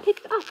have been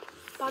picked up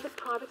by the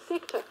private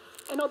sector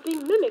and are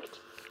being mimicked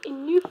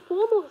in new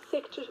formal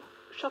sector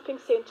shopping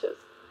centres.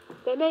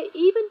 They may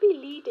even be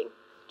leading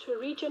to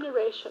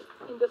regeneration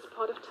in this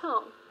part of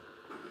town.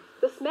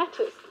 This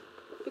matters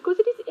because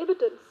it is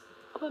evidence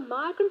of a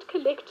migrant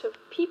collective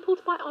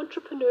peopled by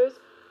entrepreneurs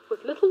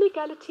with little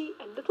legality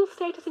and little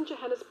status in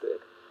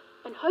Johannesburg,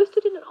 and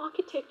hosted in an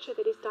architecture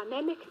that is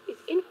dynamic, is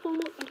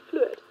informal and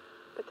fluid,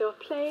 but they are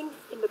playing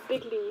in the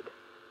big league.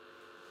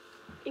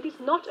 It is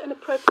not an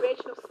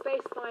appropriation of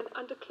space by an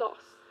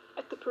underclass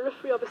at the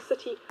periphery of a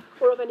city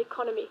or of an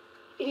economy.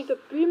 It is a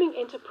booming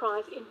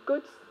enterprise in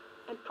goods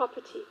and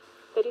property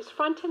that is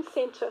front and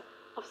centre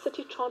of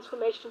city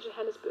transformation in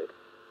Johannesburg.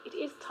 It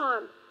is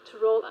time to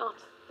roll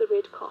out the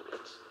red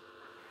carpet.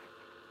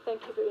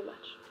 Thank you very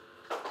much.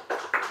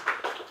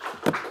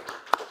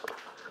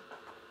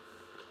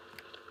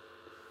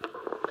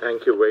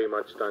 Thank you very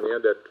much, Tanya.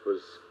 That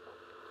was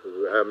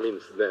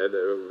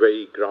the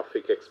very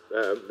graphic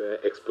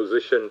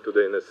exposition to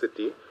the inner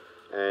city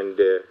and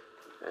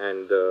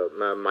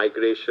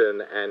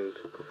migration and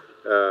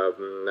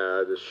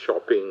the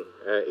shopping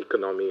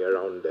economy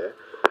around there.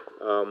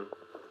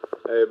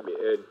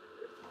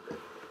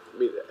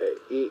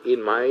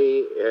 In my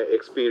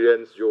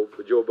experience,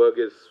 Joburg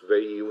is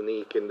very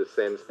unique in the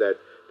sense that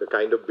the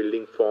kind of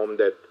building form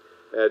that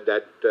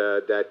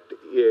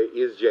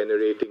is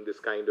generating this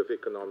kind of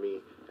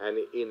economy, and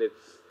in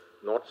its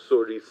not so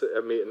recent,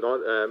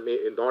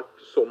 not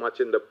so much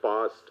in the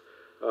past,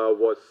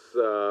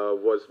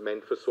 was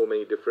meant for so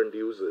many different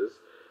uses,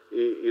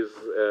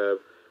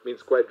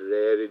 means quite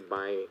rare in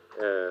my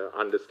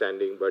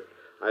understanding. But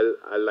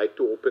I'll like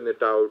to open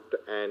it out,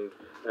 and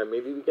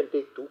maybe we can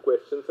take 2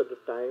 questions at a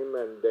time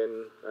and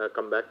then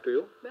come back to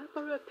you. May I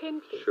borrow a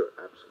pen, please? Sure,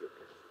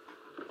 absolutely.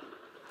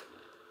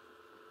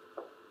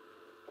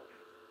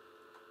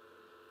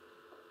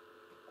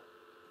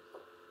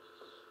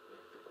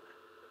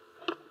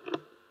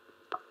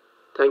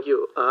 Thank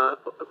you.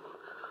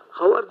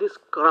 How are these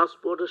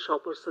cross-border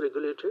shoppers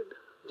regulated?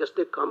 Just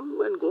they come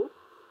and go?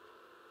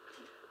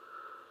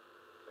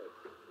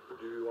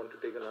 Do you want to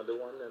take another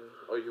one,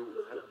 or you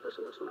have a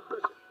question?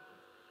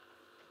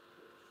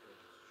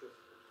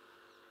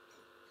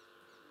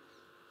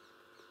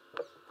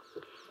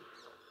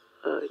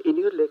 In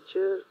your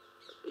lecture,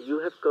 you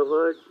have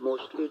covered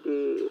mostly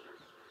the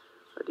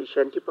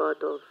shanty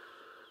part of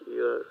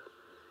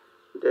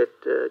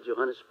that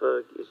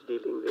Johannesburg is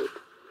dealing with.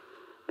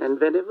 And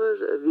whenever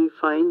we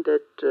find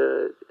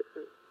that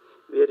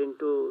we are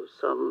into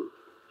some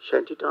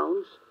shanty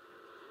towns,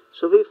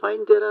 so we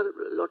find there are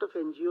a lot of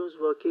NGOs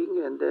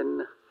working, and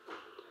then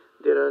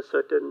there are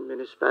certain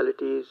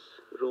municipalities,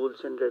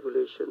 rules and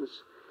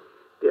regulations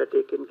they are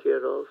taken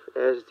care of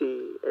as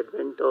the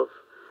advent of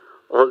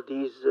all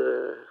these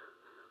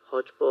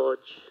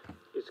hodgepodge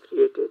is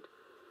created.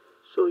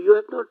 So you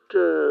have not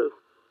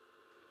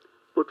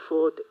put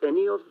forth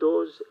any of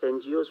those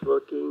NGOs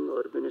working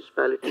or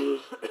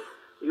municipalities.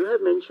 You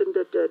have mentioned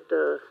that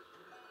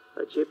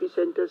at JP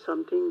Center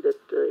something that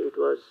it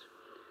was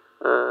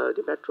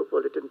the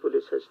Metropolitan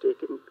Police has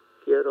taken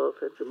care of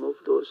and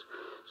removed those.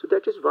 So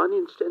that is one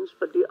instance,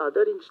 but the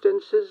other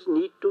instances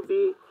need to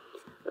be,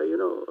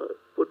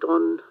 put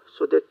on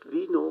so that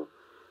we know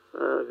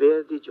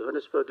where the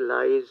Johannesburg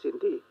lies in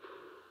the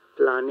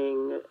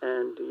planning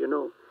and,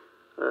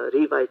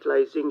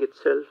 revitalizing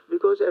itself,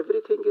 because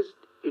everything is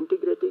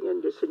integrating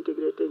and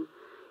disintegrating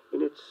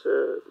in its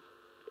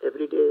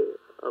everyday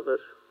our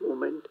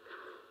movement.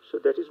 So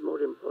that is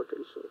more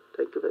important. So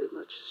thank you very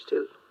much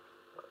still.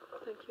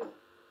 Thank you.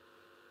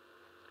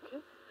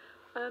 Okay.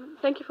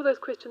 Thank you for those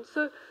questions.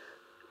 So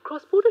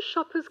cross-border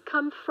shoppers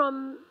come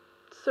from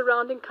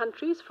surrounding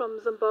countries from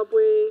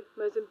Zimbabwe,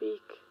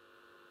 Mozambique,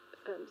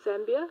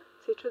 Zambia,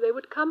 etc., they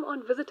would come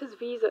on visitors'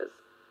 visas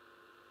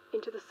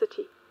into the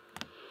city.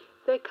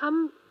 They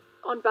come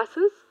on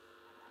buses,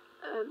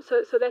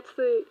 so that's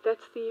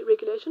the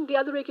regulation. The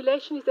other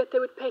regulation is that they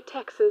would pay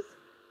taxes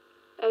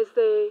as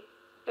they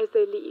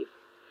leave,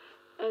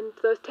 and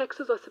those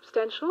taxes are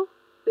substantial.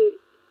 The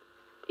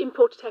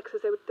import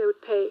taxes they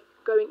would pay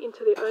going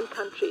into their own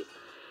countries.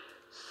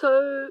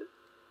 So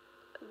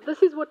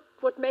this is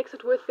what makes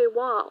it worth their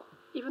while.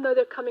 Even though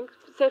they're coming,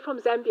 say from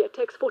Zambia, it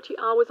takes 40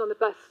 hours on the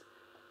bus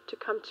to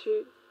come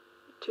to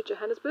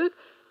Johannesburg,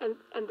 and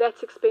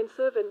that's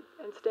expensive, and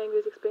staying there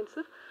is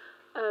expensive.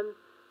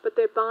 But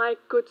they buy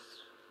goods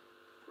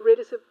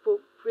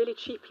really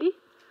cheaply.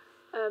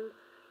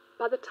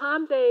 By the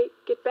time they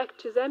get back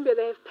to Zambia,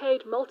 they have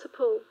paid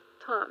multiple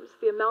times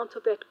the amount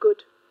of that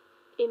good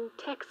in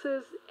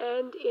taxes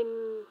and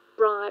in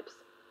bribes.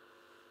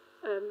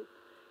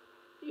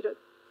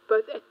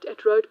 Both at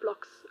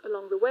roadblocks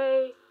along the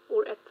way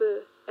or at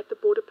the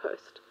border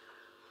post.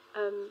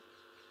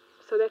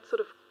 So that sort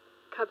of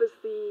covers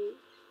the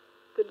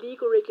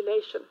legal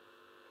regulation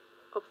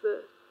of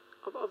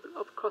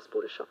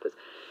cross-border shoppers.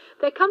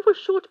 They come for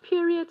short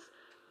periods,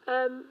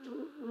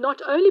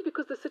 not only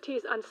because the city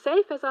is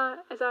unsafe, as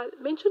I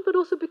mentioned, but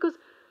also because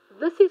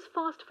this is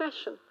fast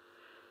fashion.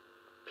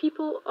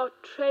 People are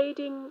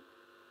trading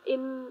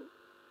in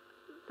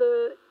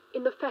the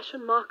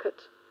fashion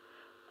market.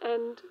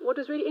 And what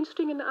was really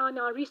interesting in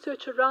our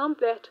research around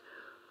that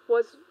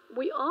was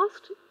we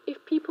asked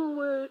if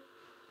people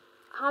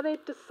how they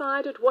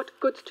decided what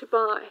goods to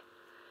buy,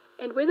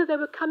 and whether they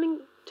were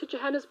coming to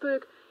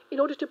Johannesburg in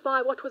order to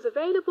buy what was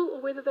available, or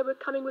whether they were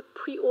coming with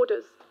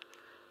pre-orders.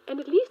 And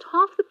at least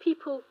half the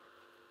people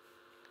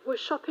were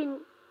shopping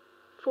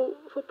for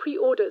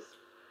pre-orders.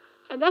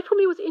 And that for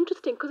me was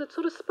interesting, because it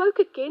sort of spoke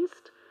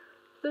against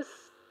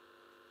this,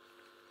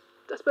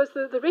 I suppose,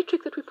 the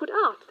rhetoric that we put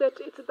out, that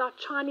it's about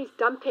Chinese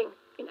dumping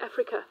in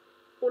Africa,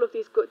 all of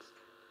these goods.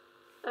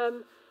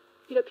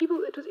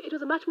 People, it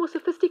was a much more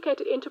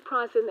sophisticated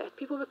enterprise than that.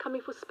 People were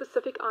coming for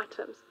specific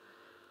items.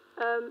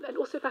 And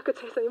also, if I could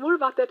say something more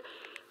about that,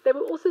 they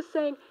were also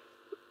saying,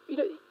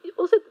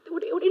 also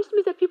what interested me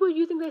is that people are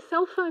using their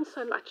cell phones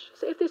so much.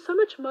 So if there's so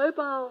much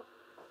mobile,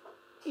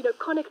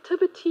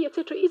 connectivity,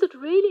 etc., is it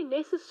really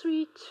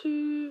necessary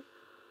to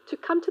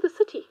come to the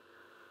city?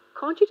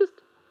 Can't you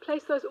just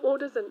place those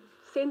orders and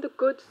send the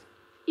goods?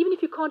 Even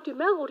if you can't do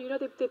mail order,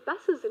 there are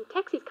buses and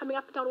taxis coming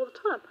up and down all the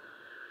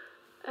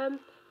time.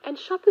 And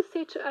shoppers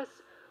said to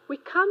us, we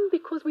come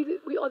because we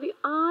are the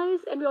eyes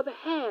and we are the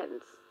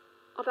hands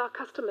of our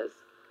customers.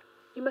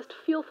 You must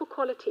feel for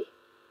quality.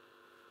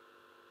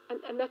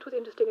 And that was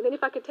interesting. And then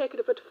if I could take it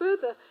a bit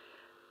further,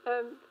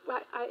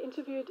 I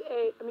interviewed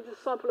this is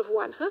a sample of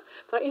one,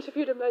 but I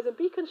interviewed a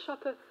Mozambican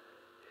shopper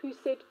who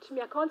said to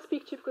me, I can't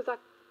speak to you because I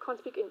can't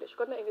speak English. I've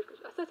got no English.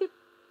 So I said,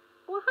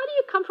 well, how do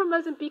you come from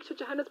Mozambique to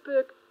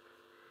Johannesburg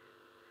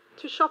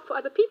to shop for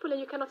other people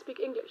and you cannot speak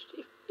English,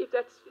 if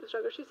that's the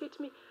struggle? She said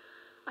to me,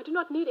 I do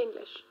not need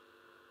English.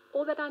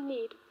 All that I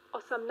need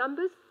are some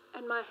numbers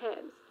and my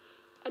hands.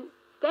 And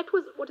that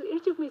was what was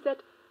interesting for me, is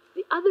that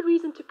the other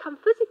reason to come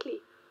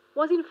physically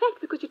was in fact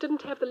because you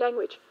didn't have the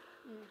language.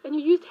 And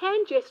you used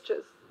hand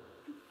gestures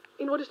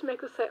in order to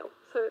make the sale.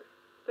 So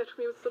that for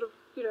me was sort of,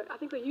 I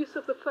think the use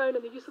of the phone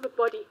and the use of the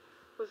body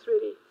was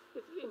really,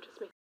 it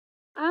interests me.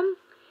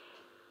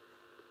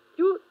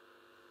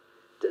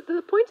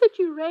 The points that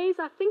you raise,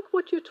 I think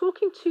what you're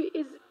talking to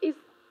is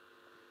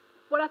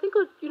what I think,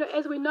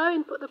 as we know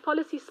in the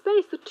policy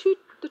space, the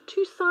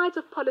two sides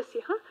of policy,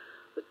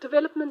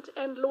 development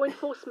and law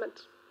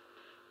enforcement.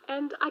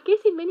 And I guess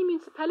in many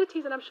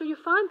municipalities, and I'm sure you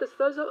find this,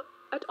 those are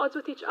at odds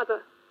with each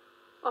other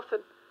often.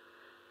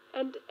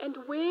 And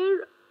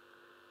where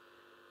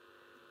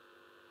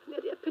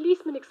a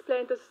policeman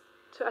explained this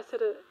to us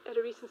at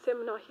a recent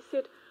seminar, he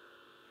said,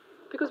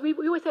 because we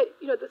always say,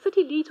 the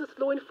city leads with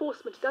law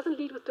enforcement, it doesn't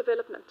lead with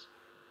development.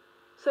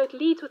 So it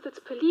leads with its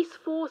police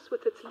force,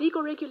 with its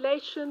legal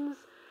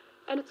regulations,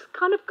 and it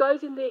kind of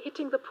goes in there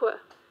hitting the poor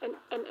and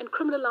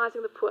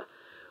criminalizing the poor,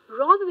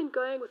 rather than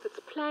going with its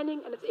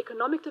planning and its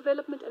economic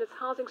development and its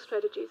housing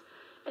strategies.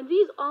 And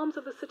these arms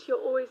of the city are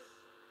always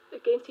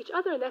against each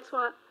other, and that's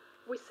why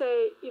we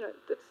say,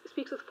 it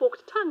speaks with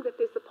forked tongue, that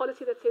there's the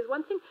policy that says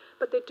one thing,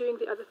 but they're doing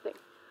the other thing.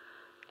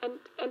 And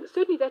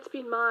certainly that's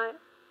been my,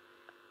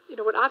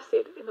 what I've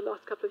said in the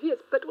last couple of years.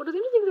 But what was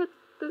interesting is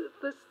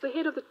that the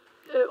head of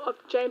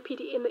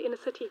JMPD in the inner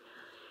city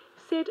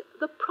said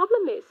the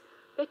problem is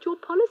that your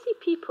policy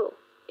people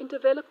in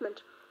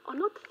development are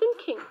not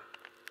thinking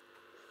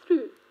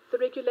through the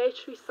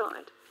regulatory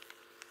side.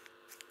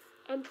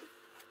 And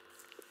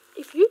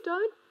if you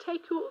don't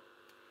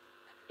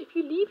if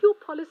you leave your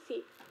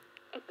policy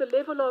at the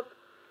level of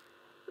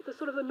the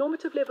sort of the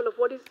normative level of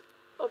what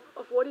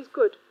is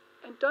good,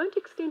 and don't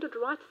extend it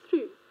right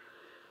through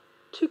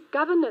to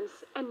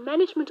governance and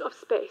management of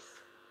space,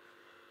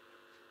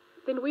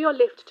 then we are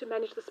left to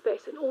manage the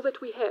space, and all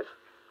that we have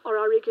are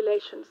our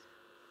regulations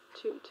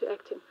to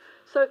act in.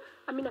 So,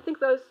 I think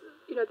those,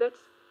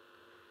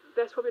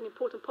 that's probably an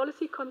important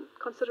policy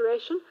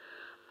consideration.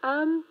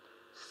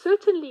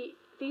 Certainly,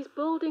 these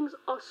buildings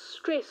are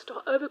stressed,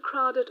 are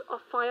overcrowded, are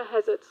fire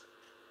hazards,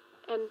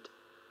 and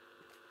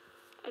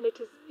it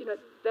is,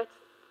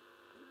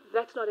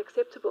 that's not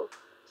acceptable.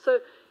 So,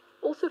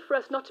 also for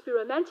us not to be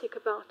romantic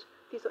about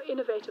these are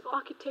innovative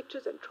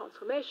architectures and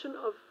transformation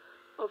of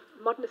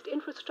modernist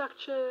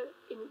infrastructure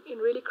in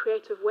really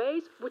creative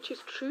ways, which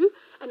is true.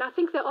 And I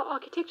think there are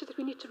architectures that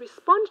we need to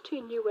respond to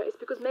in new ways,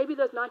 because maybe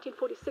those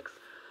 1946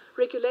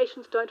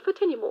 regulations don't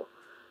fit anymore.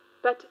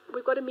 But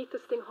we've got to meet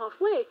this thing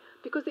halfway,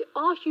 because there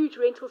are huge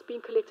rentals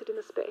being collected in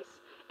the space.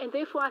 And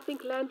therefore, I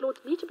think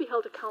landlords need to be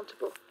held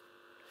accountable.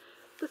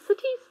 The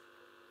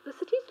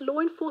city's law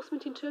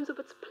enforcement, in terms of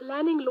its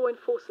planning law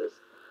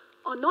enforcers,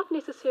 are not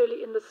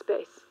necessarily in the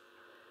space.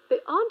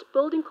 There aren't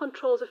building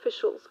controls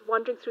officials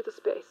wandering through the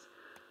space.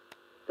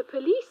 The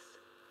police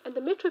and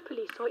the Metro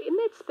Police who are in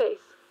that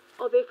space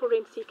are there for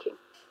rent seeking.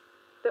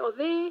 They are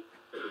there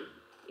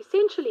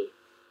essentially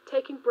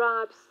taking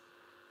bribes,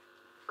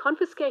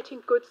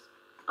 confiscating goods,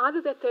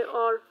 either that they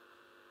are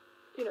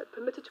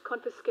permitted to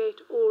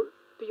confiscate or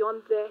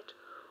beyond that,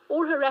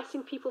 or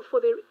harassing people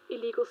for their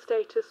illegal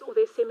status or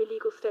their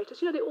semi-legal status.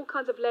 There are all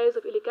kinds of layers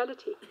of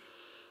illegality.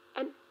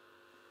 And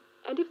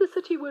if the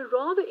city were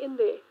rather in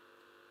there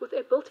with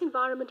a built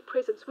environment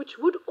presence, which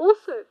would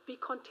also be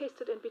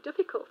contested and be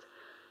difficult,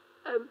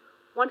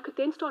 one could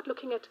then start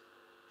looking at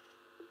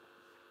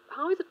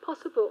how is it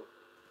possible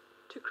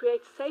to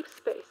create safe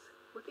space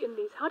within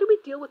these? How do we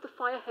deal with the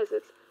fire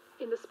hazards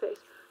in the space?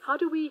 How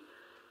do we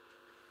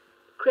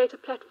create a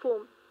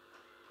platform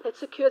that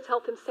secures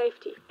health and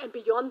safety, and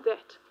beyond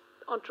that,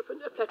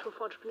 a platform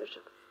for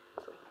entrepreneurship?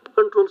 Sorry. Who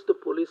controls the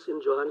police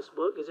in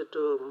Johannesburg? Is it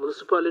a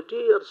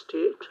municipality or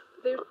state?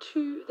 There are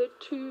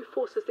two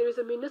forces. There is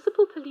a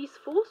municipal police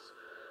force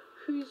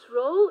whose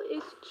role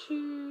is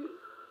to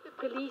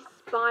police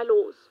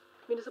bylaws,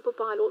 municipal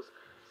bylaws.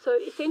 So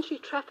essentially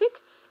traffic,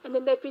 and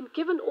then they've been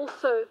given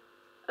also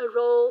a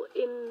role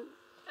in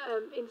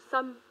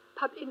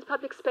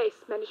public space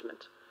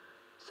management.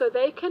 So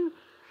they can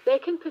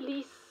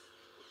police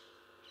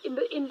in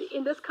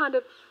this kind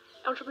of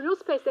entrepreneurial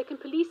space. They can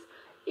police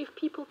if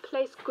people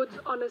place goods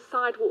on a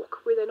sidewalk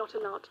where they're not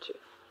allowed to.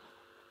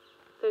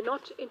 They're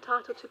not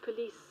entitled to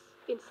police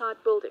inside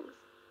buildings.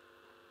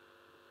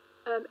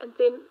 And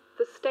then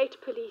the state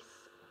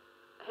police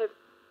have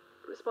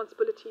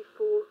responsibility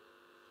for,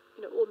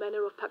 all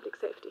manner of public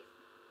safety.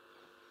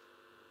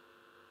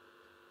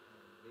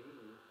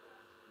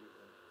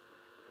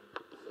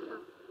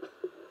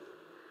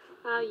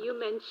 You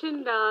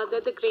mentioned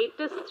that the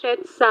greatest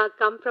threats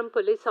come from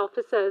police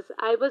officers.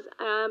 I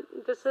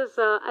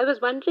was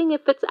wondering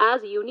if it's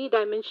as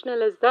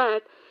unidimensional as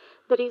that.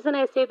 The reason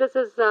I say this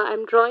is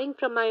I'm drawing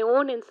from my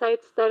own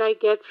insights that I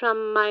get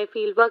from my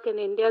fieldwork in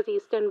India's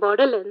eastern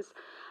borderlands.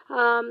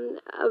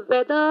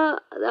 Whether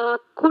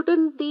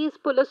couldn't these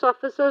police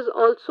officers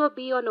also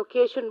be on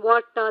occasion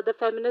what the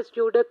feminist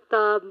Judith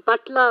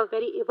Butler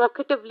very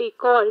evocatively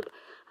called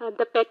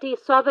the petty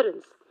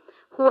sovereigns,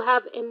 who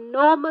have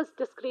enormous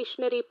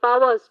discretionary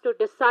powers to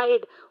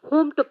decide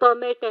whom to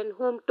permit and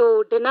whom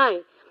to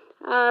deny.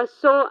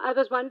 So I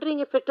was wondering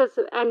if it is,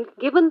 and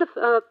given the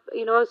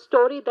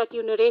story that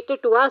you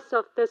narrated to us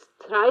of this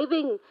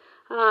thriving,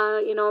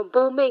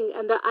 booming,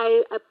 and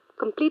I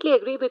completely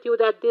agree with you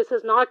that this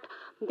is not,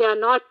 they are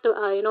not,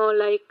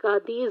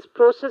 these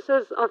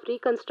processes of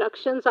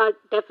reconstructions are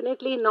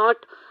definitely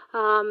not,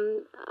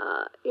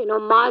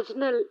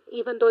 marginal,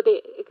 even though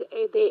they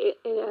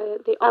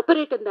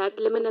operate in that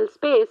liminal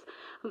space,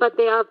 but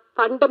they are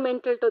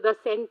fundamental to the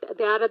center.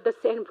 They are at the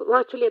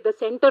virtually at the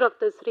center of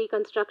this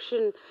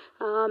reconstruction.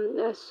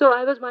 So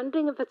I was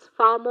wondering if it's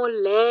far more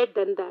layered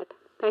than that.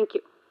 Thank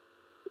you.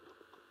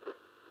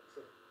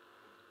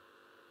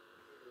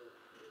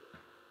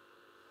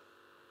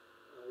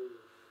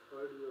 I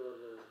heard your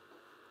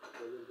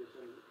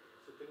presentation.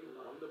 So can you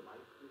on the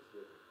mic,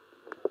 please?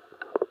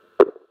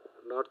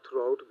 Not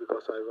throughout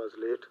because I was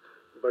late,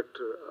 but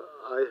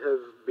I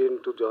have been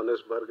to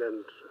Johannesburg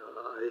and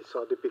I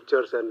saw the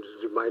pictures and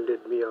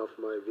reminded me of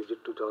my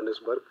visit to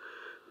Johannesburg.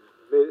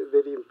 Very,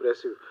 very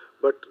impressive.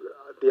 But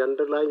the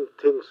underlying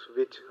things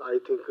which I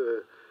think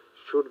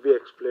should be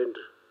explained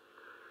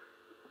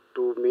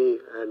to me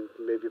and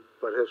maybe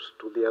perhaps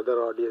to the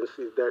other audience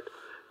is that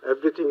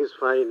everything is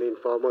fine.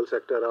 Informal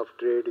sector of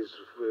trade is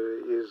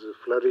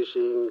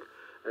flourishing,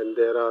 and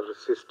there are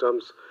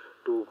systems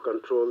to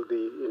control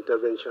the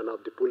intervention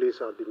of the police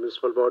or the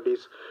municipal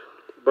bodies.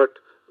 But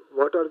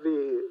what are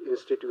the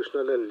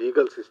institutional and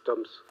legal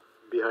systems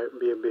behind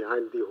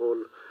the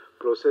whole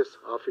process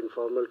of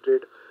informal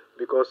trade?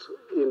 Because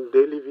in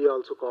Delhi we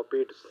also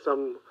copied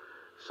some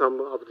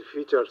of the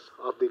features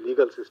of the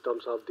legal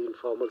systems of the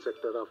informal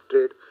sector of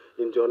trade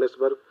in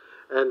Johannesburg.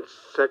 And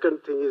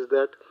second thing is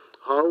that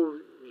how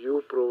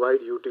you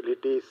provide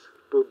utilities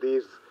to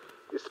these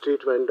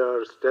street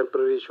vendors,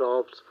 temporary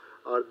shops,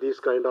 or these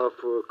kind of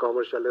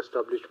commercial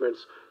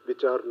establishments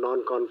which are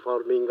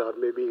non-conforming or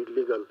maybe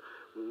illegal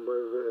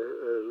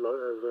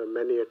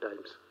many a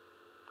times.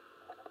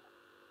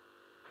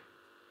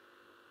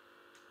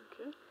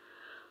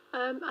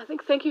 I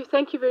think thank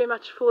you very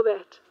much for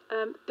that.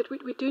 That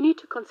we do need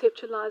to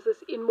conceptualize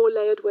this in more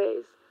layered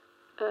ways.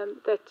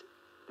 That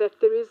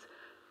there is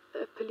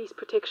police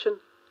protection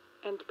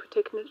and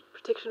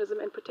protectionism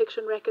and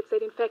protection rackets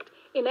that in fact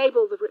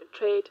enable the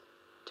trade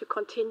to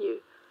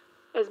continue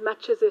as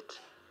much as it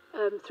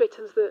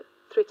threatens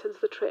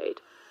the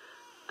trade.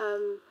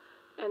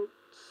 And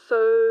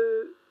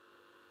so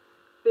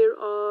there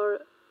are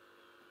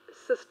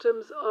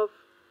systems of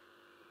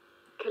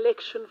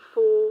collection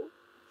for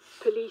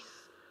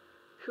police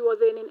who are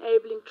then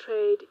enabling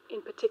trade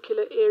in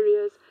particular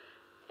areas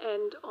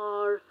and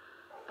are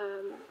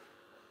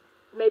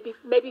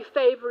maybe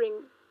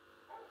favouring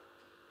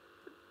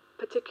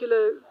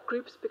particular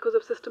groups because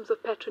of systems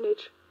of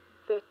patronage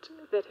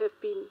that have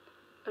been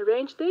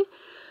arranged there,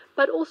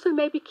 but also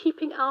maybe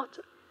keeping out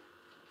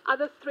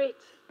other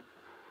threats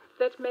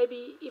that may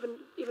be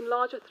even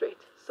larger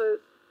threat. So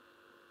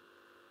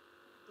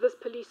this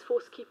police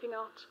force keeping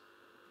out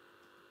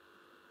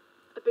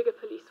a bigger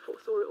police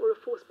force or a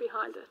force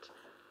behind it.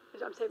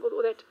 As I'm saying,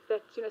 or that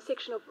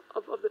section of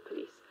the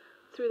police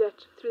through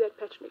that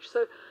patronage.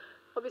 So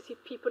obviously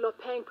people are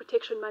paying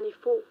protection money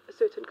for a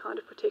certain kind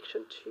of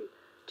protection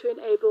to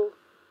enable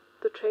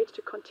the trade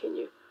to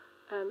continue.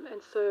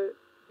 And so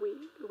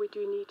we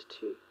do need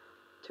to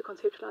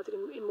conceptualize it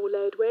in more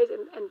layered ways,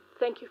 and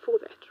thank you for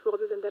that,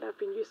 rather than that I've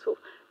been useful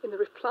in the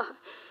reply.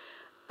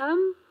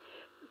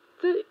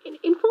 The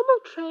informal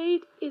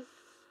trade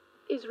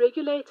is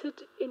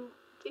regulated in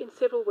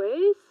several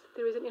ways.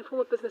 There is an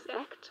Informal Business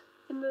Act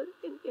or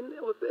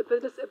a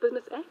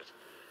business act,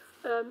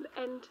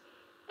 and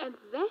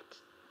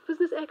that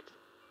business act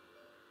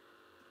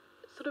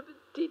sort of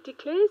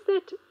declares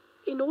that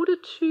in order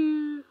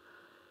to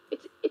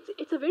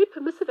it's a very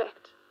permissive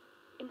act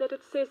in that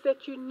it says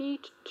that you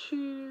need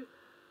to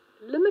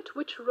limit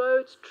which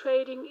roads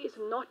trading is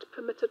not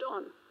permitted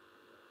on,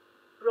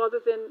 rather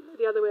than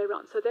the other way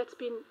around. So that's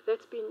been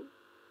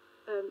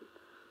a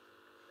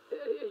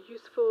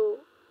useful.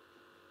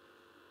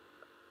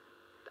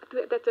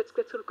 That's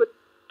sort of good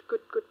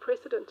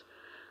precedent.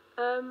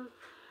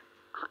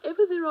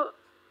 However, there are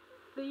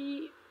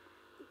the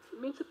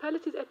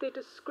municipalities at their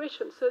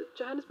discretion. So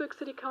Johannesburg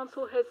City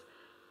Council has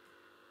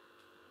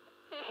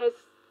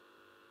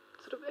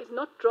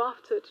not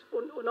drafted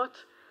or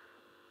not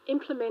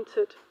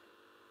implemented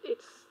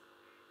its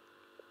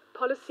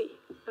policy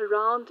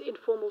around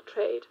informal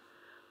trade.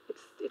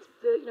 It's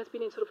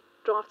been in sort of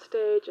draft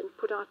stage and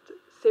put out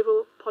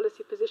several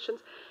policy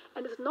positions,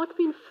 and it's not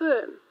been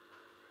firm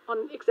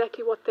on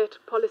exactly what that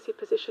policy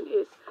position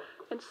is.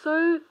 And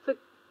so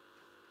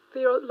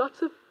there are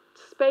lots of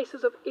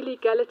spaces of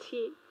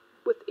illegality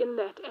within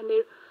that, and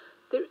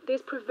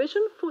there's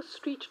provision for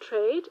street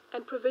trade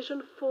and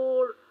provision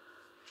for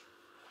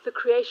the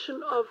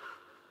creation of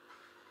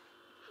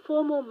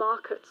formal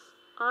markets,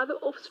 either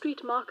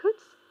off-street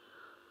markets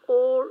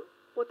or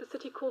what the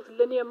city calls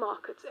linear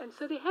markets. And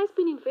so there has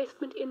been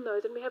investment in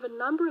those, and we have a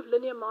number of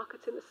linear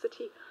markets in the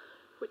city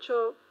which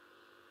are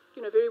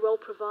very well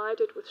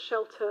provided with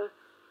shelter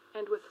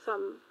and with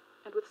some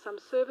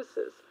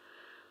services.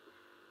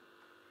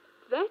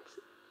 That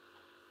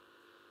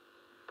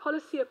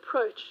policy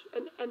approach,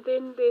 and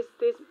then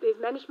there's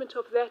management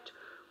of that,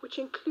 which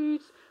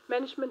includes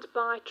management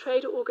by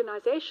trade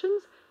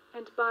organizations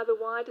and by the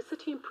wider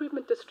City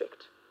Improvement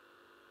District,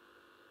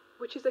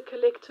 which is a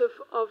collective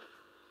of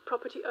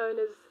property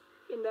owners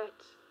in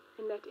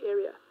that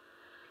area.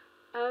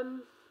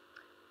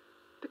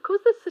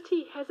 Because the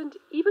city hasn't,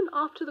 even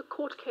after the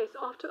court case,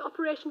 after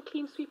Operation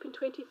Clean Sweep in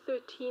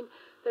 2013,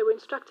 they were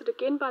instructed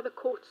again by the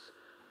courts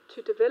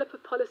to develop a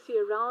policy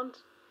around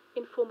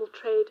informal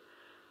trade,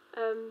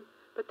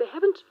 but they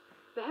haven't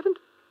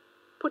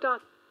put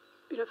out,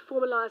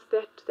 formalized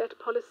that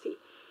policy.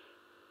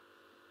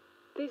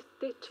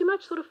 There's too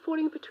much sort of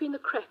falling between the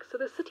cracks. So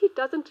the city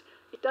doesn't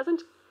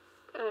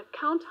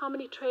count how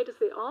many traders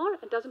there are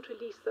and doesn't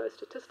release those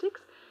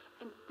statistics,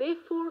 and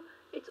therefore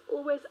it's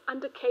always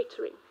under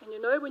catering.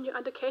 And when you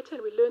under cater,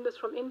 and we learned this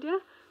from India,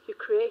 you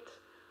create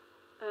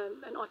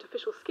an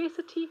artificial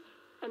scarcity,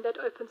 and that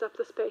opens up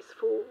the space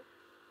for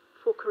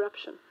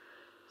corruption.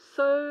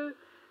 So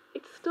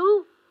it's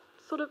still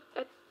sort of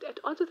at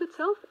odds with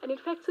itself, and in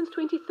fact since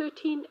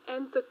 2013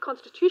 and the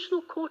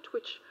Constitutional Court,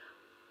 which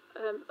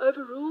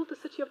overruled the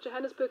City of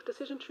Johannesburg's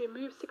decision to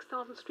remove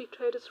 6,000 street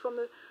traders from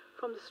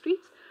the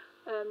streets,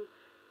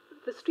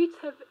 the streets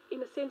have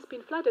in a sense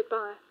been flooded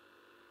by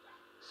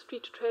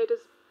street traders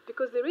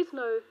because there is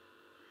no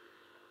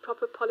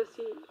proper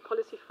policy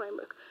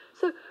framework.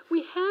 So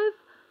we have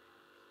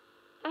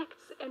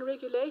acts and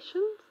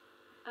regulations,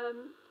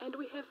 and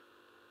we have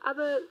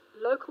other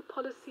local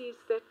policies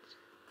that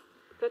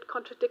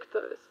contradict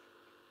those.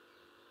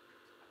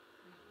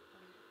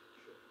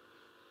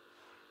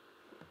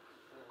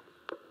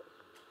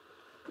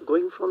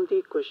 Going from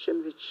the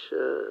question which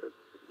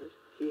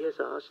he has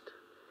asked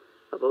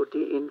about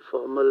the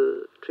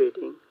informal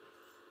trading,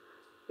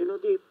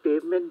 the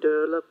pavement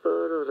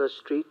developer or a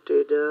street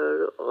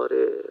trader or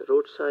a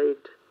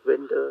roadside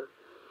vendor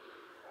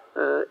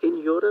in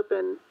Europe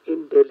and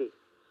in Delhi,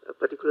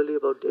 particularly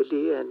about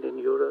Delhi and in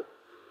Europe,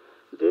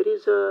 there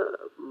is a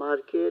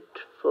market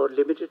for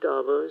limited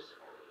hours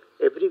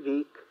every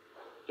week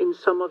in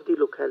some of the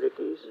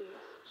localities,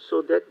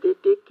 so that they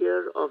take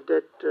care of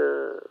that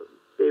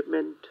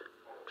pavement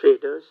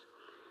traders.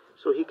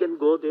 So he can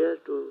go there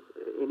to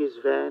in his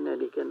van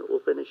and he can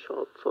open a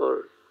shop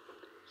for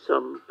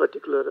some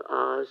particular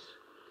hours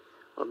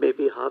or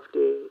maybe half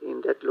day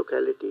in that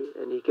locality,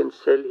 and he can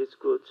sell his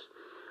goods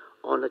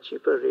on a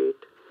cheaper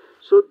rate.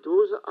 So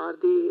those are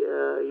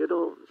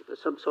the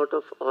some sort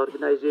of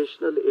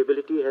organizational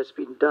ability has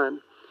been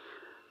done,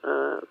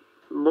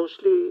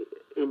 mostly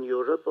in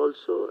Europe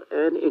also,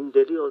 and in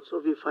Delhi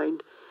also. We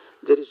find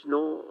there is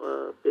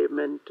no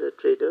pavement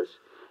traders,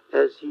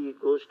 as he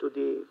goes to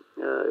the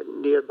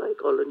nearby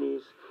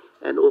colonies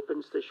and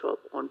opens the shop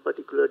on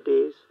particular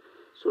days.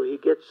 So he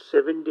gets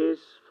 7 days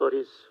for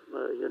his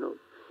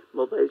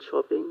mobile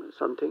shopping,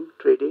 something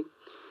trading.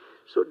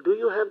 So do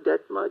you have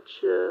that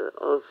much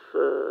of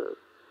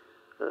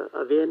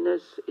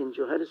awareness in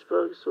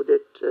Johannesburg so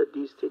that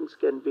these things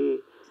can be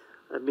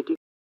mitigated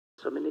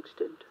to some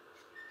extent?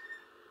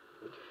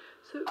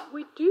 So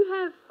we do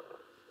have,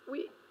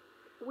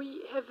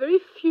 we have very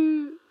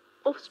few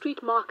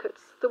off-street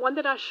markets. The one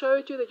that I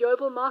showed you, the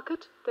Yeovil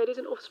market, that is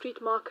an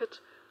off-street market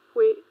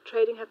where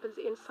trading happens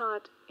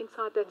inside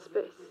that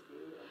space.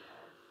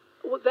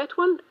 Well, that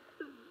one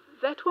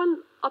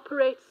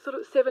operates sort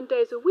of 7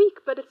 days a week,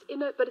 but it's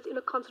in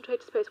a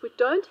concentrated space. We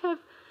don't have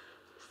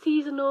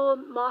seasonal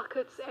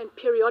markets and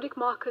periodic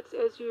markets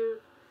as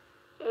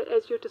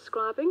you're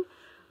describing,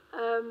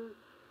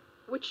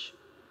 which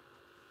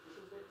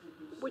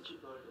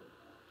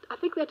I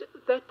think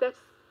that's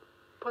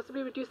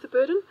possibly reduce the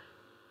burden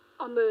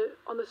on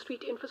the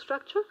street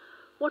infrastructure.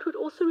 What would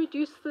also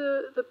reduce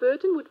the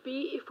burden would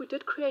be if we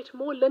did create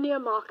more linear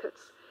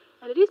markets.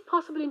 And it is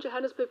possible in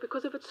Johannesburg,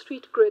 because of its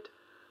street grid,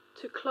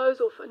 to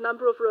close off a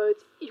number of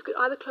roads. You could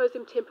either close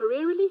them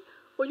temporarily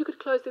or you could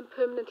close them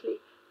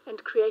permanently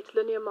and create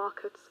linear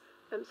markets,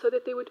 so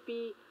that there would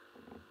be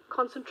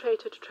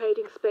concentrated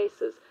trading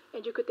spaces,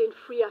 and you could then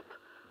free up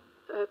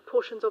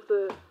portions of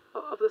the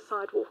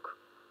sidewalk.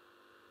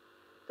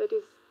 That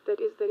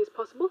is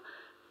possible.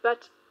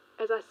 But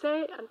as I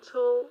say,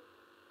 until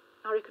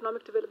our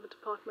Economic Development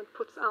Department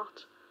puts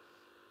out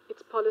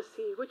its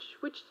policy, which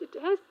it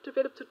has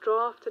developed a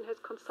draft and has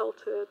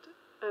consulted,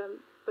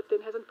 but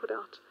then hasn't put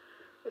out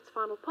its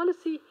final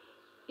policy,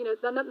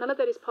 none of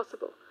that is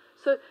possible.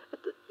 So,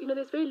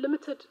 there's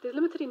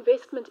limited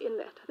investment in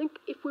that. I think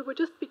if we would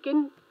just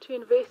begin to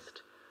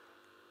invest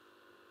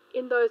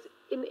in the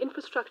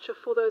infrastructure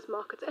for those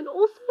markets, and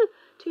also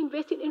to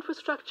invest in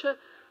infrastructure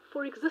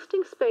for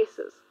existing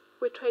spaces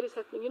where trade is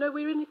happening.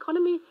 We're in an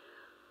economy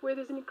where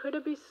it's an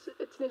incredibly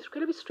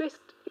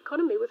stressed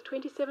economy with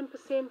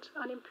 27%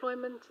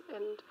 unemployment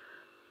and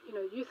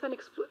youth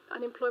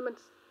unemployment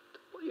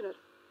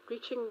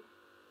reaching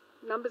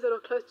numbers that are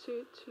close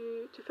to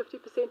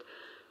 50%.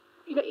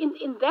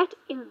 In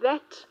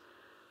that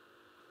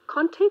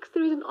context,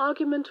 there is an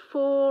argument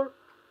for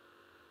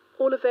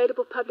all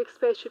available public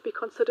space should be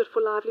considered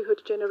for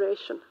livelihood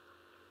generation.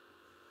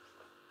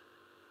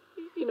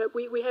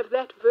 We have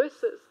that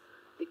versus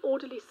the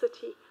orderly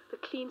city, the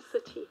clean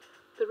city,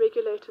 the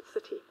regulated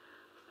city.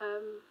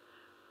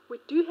 We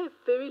do have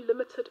very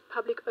limited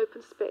public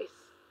open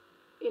space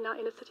in our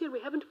inner city, and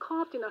we haven't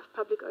carved enough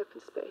public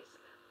open space.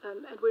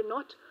 And we're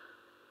not,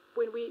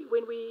 when we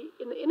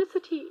in the inner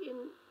city,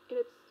 in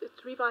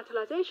its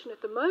revitalization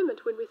at the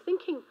moment, when we're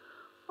thinking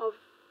of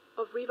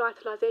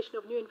revitalization,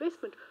 of new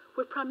investment,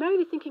 we're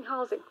primarily thinking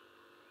housing,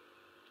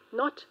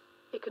 not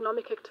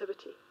economic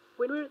activity.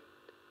 When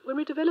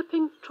we're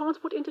developing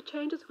transport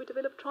interchanges, we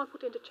develop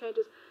transport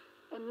interchanges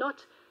and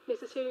not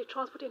necessarily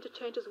transport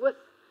interchanges with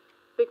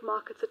big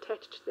markets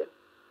attached to them.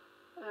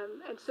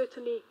 And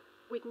certainly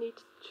we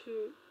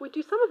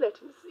do some of that.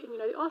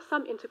 There are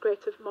some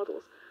integrative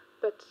models,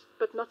 but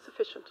not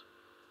sufficient.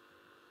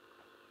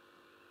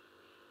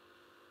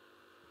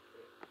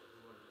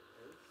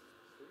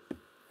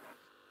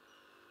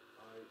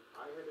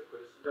 I had a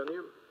question,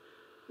 Tanya.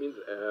 Means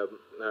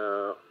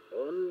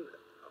on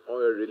or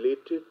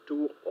related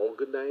to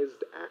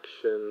organized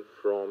action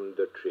from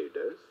the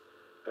traders,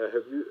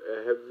 have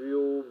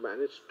you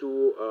managed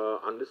to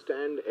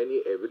understand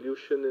any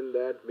evolution in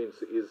that?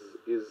 Means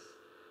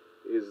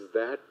is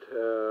that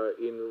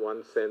in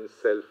one sense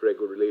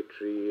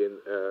self-regulatory and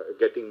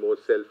getting more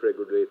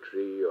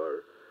self-regulatory,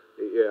 or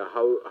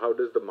how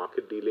does the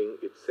market dealing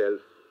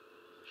itself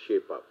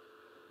shape up?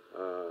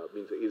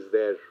 Means is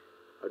there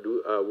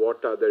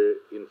what are the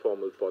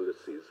informal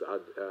policies?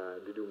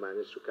 Did you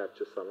manage to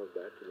capture some of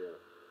that in your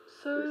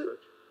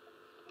research?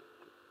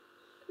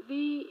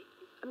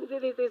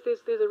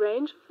 There's a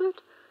range of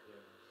it.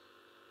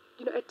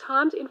 Yeah. At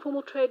times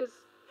informal traders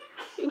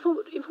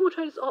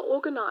are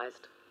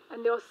organized,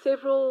 and there are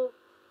several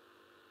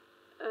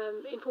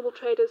informal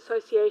trade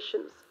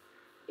associations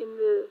in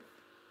the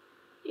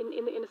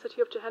inner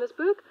city of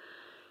Johannesburg,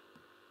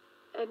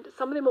 and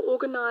some of them are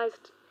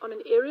organized on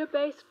an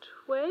area-based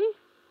way.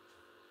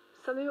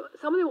 Some of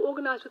them are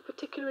organized with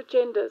particular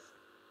agendas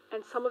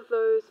and some of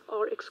those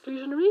are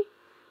exclusionary,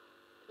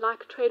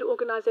 like trade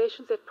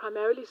organizations that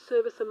primarily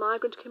service a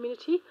migrant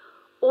community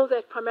or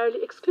that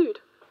primarily exclude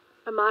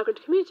a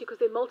migrant community because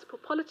there are multiple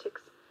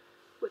politics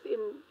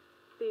within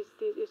these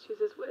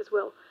issues as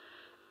well.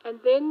 And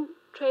then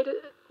trade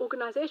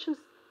organizations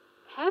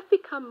have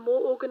become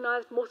more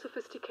organized, more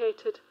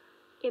sophisticated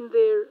in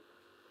their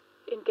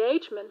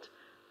engagement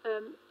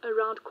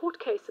around court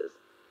cases.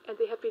 And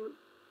there have been,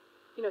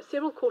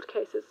 several court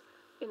cases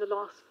in the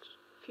last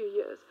few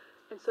years.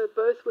 And so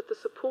both with the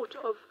support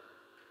of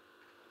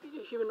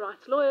human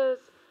rights lawyers,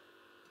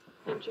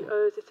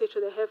 NGOs,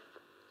 etc.,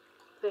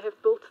 they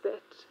have built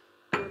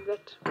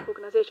that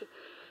organization.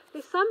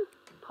 There's some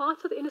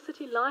parts of the inner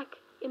city, like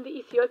in the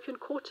Ethiopian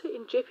quarter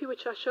in Jeppe,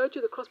 which I showed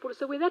you, the cross-border.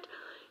 So where that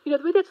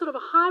sort of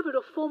a hybrid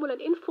of formal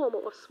and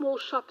informal, of small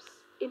shops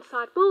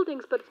inside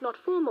buildings, but it's not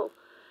formal,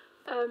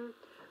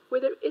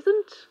 where there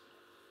isn't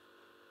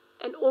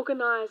an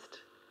organized,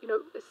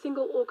 a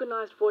single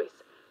organized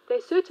voice. They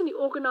certainly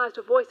organized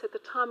a voice at the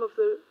time of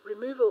the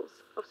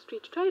removals of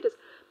street traders,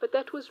 but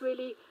that was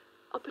really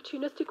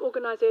opportunistic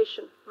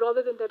organization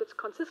rather than that it's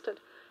consistent.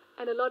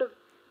 And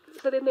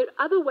so then there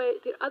are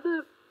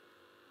other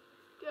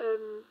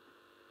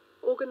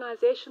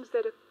organizations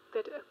that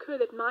occur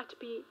that might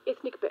be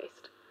ethnic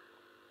based.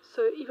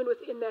 So even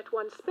within that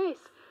one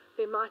space,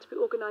 there might be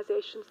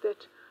organizations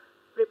that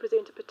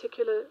represent a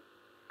particular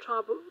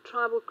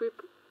tribal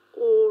group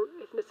or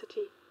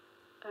ethnicity,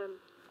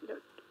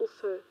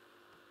 also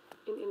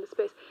in the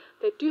space.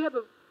 They do have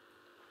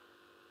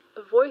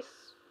a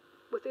voice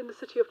within the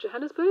city of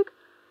Johannesburg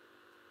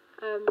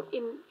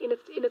in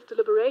its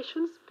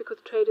deliberations, because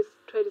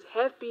traders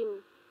have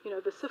been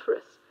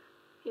vociferous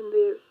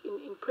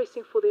in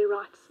pressing for their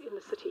rights in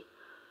the city,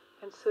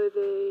 and so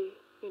they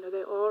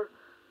are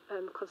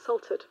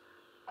consulted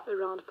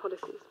around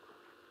policies.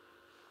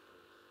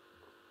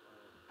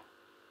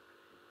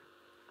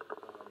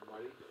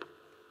 Mari,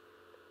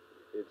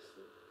 it's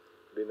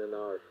been an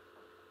hour.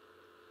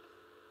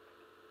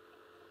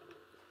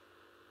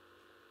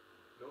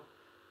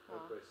 No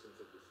questions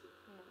at this stage.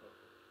 No.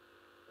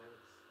 Okay.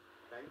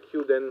 Thanks. Thank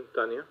you then,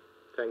 Tanya.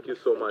 Thank you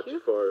so much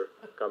for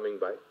coming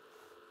by.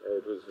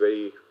 It was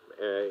very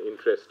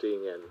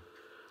interesting, and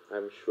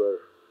I'm sure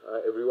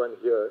everyone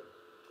here,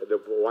 the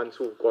ones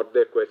who got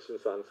their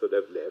questions answered,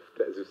 have left,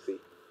 as you see.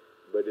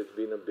 But it's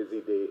been a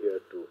busy day here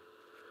too.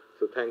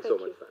 So thanks so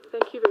much, Tanya.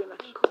 Thank you very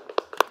much.